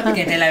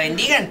 que te la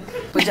bendigan.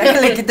 Pues ya que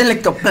le quite el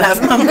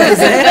ectoplasma, aunque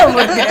sea,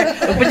 porque...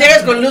 Pues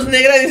llegas con luz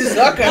negra y dices,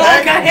 oh, ¡Ah,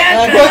 caray.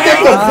 caray!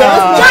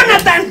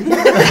 ¡Jonathan!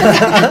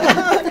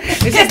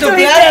 Ese es tu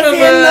estuviste plan,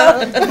 mamá.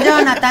 haciendo?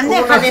 Jonathan, Una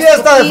déjale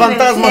fiesta de escupir,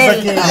 fantasmas él.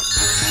 aquí.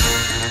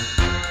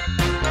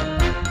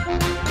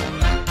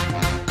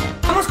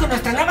 Vamos con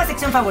nuestra nueva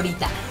sección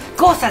favorita.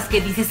 Cosas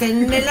que dices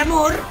en el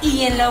amor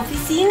y en la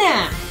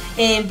oficina.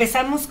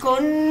 Empezamos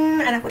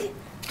con Ana Julia.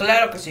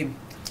 Claro que sí.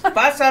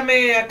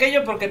 Pásame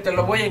aquello porque te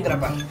lo voy a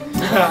engrapar. Muy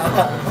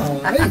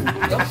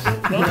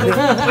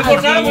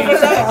forzado, muy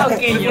forzado.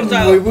 Muy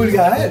forzado. Muy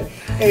vulgar.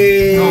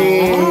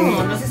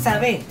 No se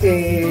sabe.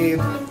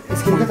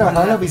 Es que nunca he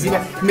trabajado en la oficina.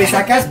 Me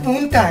sacas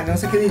punta, no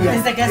sé qué diría.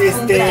 Me sacas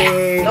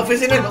La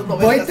oficina en los Voy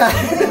 90.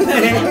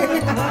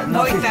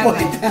 Voy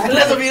tarde. En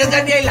las oficinas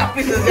ya ni hay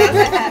lápices. Ya.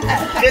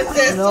 ¿Qué es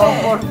eso? No,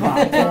 por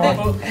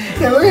favor.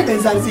 Te voy a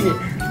pensar, sigue.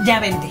 Ya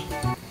vente.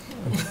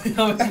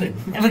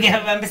 Porque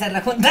va a empezar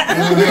la junta.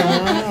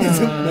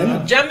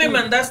 Bueno, Ya me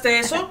mandaste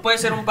eso, puede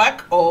ser un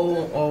pack o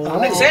un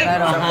Ah, Excel.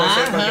 claro. O sea, puede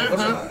ser Ajá, cualquier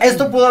cosa.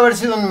 Esto pudo haber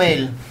sido un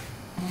mail.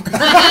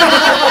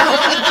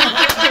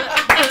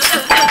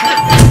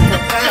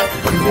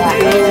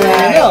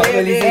 bueno,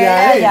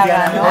 felicidades. Ya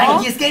ya. ganó. Ay,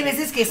 y es que hay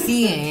veces que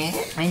sí, ¿eh?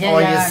 Ella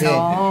Oye, ya sí.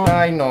 ganó.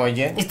 Ay, no,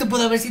 oye. Esto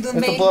pudo haber sido un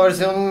Esto mail. pudo haber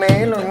sido un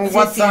mail o un Sí,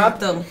 WhatsApp.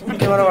 cierto.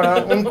 Qué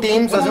barbaridad. Un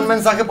Teams, hace un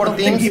mensaje por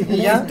Teams y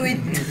ya. Un tweet.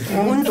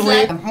 Un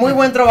tweet. Muy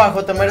buen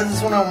trabajo, te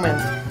mereces un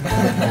aumento.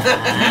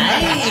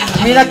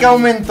 Mira qué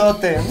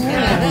aumentote.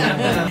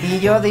 Y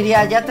yo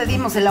diría, ya te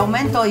dimos el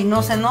aumento y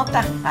no se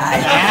nota.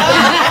 Ay,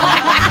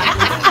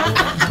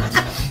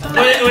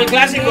 O el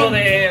clásico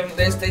de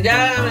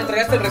 ¿ya me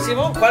entregaste el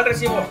recibo? ¿Cuál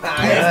recibo?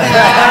 Ay,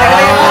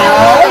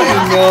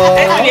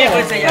 Es no. viejo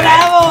ese ya.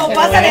 ¡Bravo!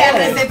 Pásale a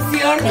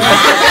recepción.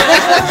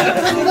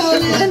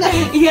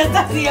 Y hasta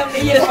así a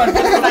mí el cuarto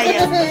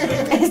vaya.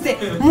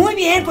 Muy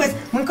bien, pues,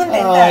 muy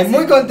contenta. Ay,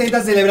 muy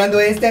contenta celebrando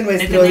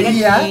nuestro tener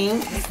día aquí.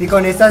 y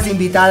con estas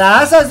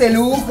invitadasas de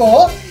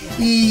lujo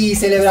y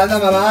celebrando a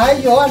mamá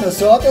y yo, a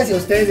nosotras y a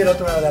ustedes del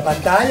otro lado de la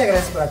pantalla.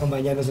 Gracias por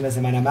acompañarnos una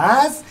semana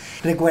más.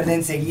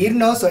 Recuerden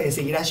seguirnos,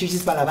 seguir a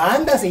Shishis para la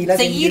banda, seguirlas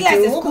Seguirlas,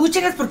 en YouTube.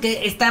 escúchenlas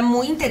porque está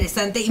muy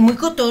interesante y muy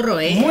cotorro,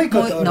 ¿eh? Muy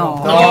cotorro. no.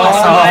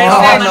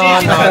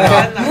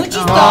 Muy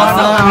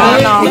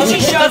chistoso. Muy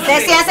chistoso.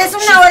 Decías, es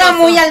una hora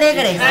muy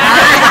alegre.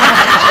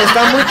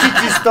 Está muy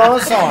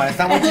chichistoso.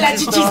 Está muy La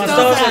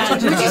chichistoso.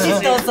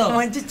 chichistosa.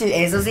 Muy chistoso. Muy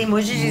eso sí,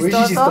 muy Muy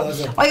chistoso.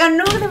 chistoso. Oigan,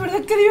 no, de verdad,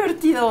 qué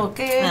divertido.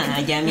 Qué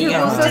Ay, amiga.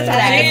 qué gusto Muchas estar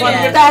gracias. aquí con Sí,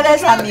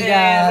 ustedes, yo,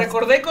 amigas.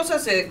 recordé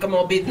cosas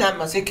como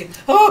Vietnam, así que.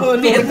 Oh, no,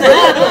 recuerdo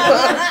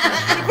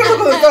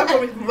cuando estaba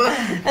con mi mamá.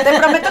 Te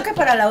prometo que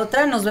para la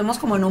otra nos vemos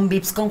como en un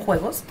Vips con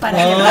juegos. Para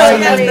que Ay,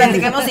 nos ay,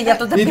 platiquemos y ya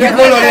tú te Y tú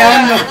pierdas.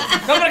 coloreando.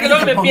 No, porque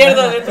luego me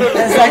pierdo dentro de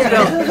los.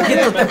 Exacto. Que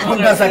tú te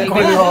pongas a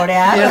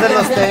colorear. Pierde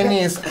los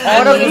tenis.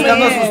 Ahora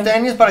buscando sus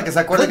tenis para que se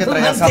acuerde que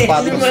traía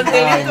zapatos. Mi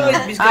mantelito Ay,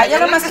 y mis Ah, ya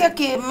crayolas. nomás que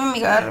aquí mi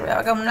amiga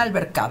haga una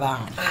albercada.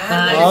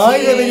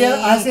 Ay,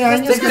 debería, hace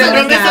años Te que no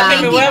prometo que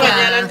me voy a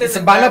bañar antes de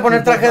 ¿Van a entrar.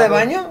 poner traje de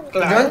baño?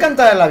 Claro. Yo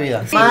encantada de la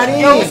vida. Sí,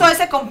 Mari. yo uso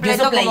ese Yo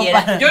completo uso como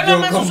playera. para... Yo nada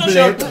más uso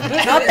short.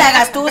 No te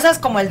hagas, tú usas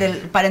como el del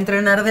para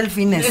entrenar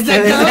delfines.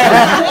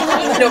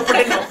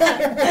 Neopreno.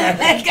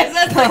 Así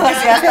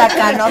hasta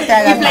acá, no te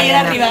hagas. Y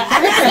playera Malena.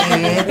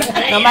 arriba.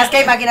 Sí. Nomás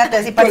que imagínate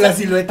así Con la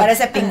parece, silueta.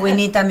 parece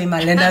pingüinita mi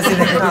Malena así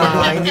de.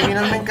 Ay,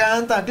 divinas, me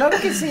encanta. Claro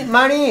que sí.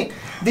 Mari,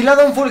 dile a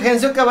don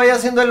Fulgencio que vaya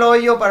haciendo el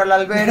hoyo para la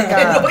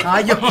alberca.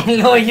 Ay,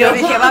 yo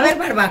dije, va a haber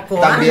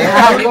barbacoa. También.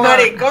 Ay,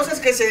 Mari, cosas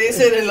que se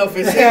dicen en la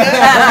oficina.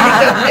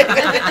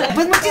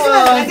 Pues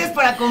muchísimas gracias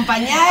por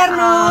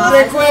acompañarnos.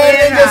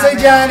 Recuerden, yo soy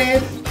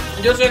Janet.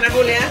 Yo soy Ana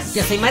Julia.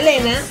 Yo soy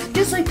Malena.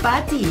 Yo soy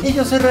Patti. Y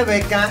yo soy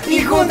Rebeca.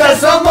 Y juntas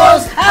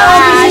somos.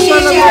 Ay, Shishis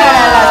sí, de las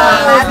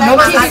las mamás. No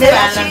va a mamás, hacer.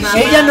 las mamás.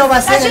 Ella no va a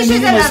hacer Las el shishis de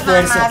mínimo las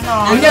esfuerzo. mamás,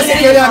 no. Ella se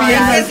queda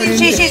viendo al frente.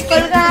 Chichis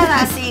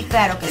colgadas, sí,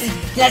 claro que sí.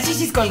 Las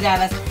chichis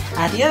colgadas.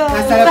 Adiós.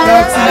 Hasta la Bye.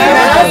 próxima.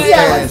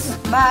 Gracias.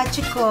 Va,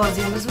 chicos,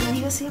 Dios los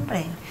bendiga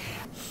siempre.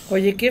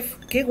 Oye,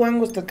 qué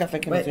guango está el café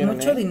que nos dieron,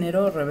 Mucho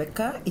dinero,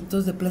 Rebeca, y todo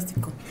es de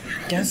plástico.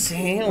 Ya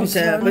sé, O o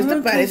sea, sea, pues te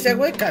no, parece sí.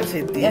 agua de Y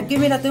calcetín. aquí,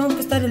 mira, tengo que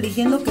estar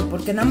eligiendo que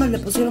porque nada más le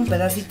pusieron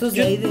pedacitos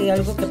de ahí de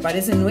algo que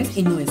parece nuez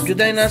y no es. Yo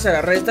también las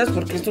agarré estas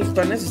porque estos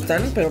panes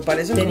están, pero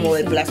parecen Te como de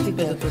dije, plástico.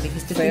 pero tú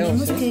dijiste, Feos,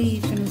 tenemos ¿eh? que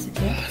ir, que no sé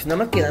qué. Pues nada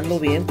más quedando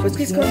bien. Pues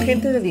que es con Sí.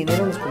 gente de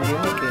dinero nos conviene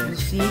Pues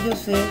que. sí, yo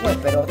sé, güey,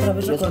 pero otra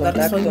vez Los recordar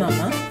que soy contactos.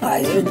 mamá.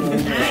 Ay,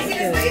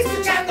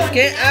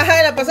 ¿Qué?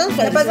 Ajá, la pasamos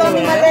para ¿Qué pasó,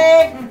 mi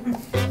madre?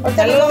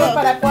 Ahorita nos Saludos. vamos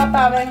para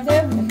Cuapa,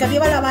 ven. que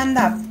viva la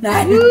banda.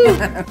 Ay.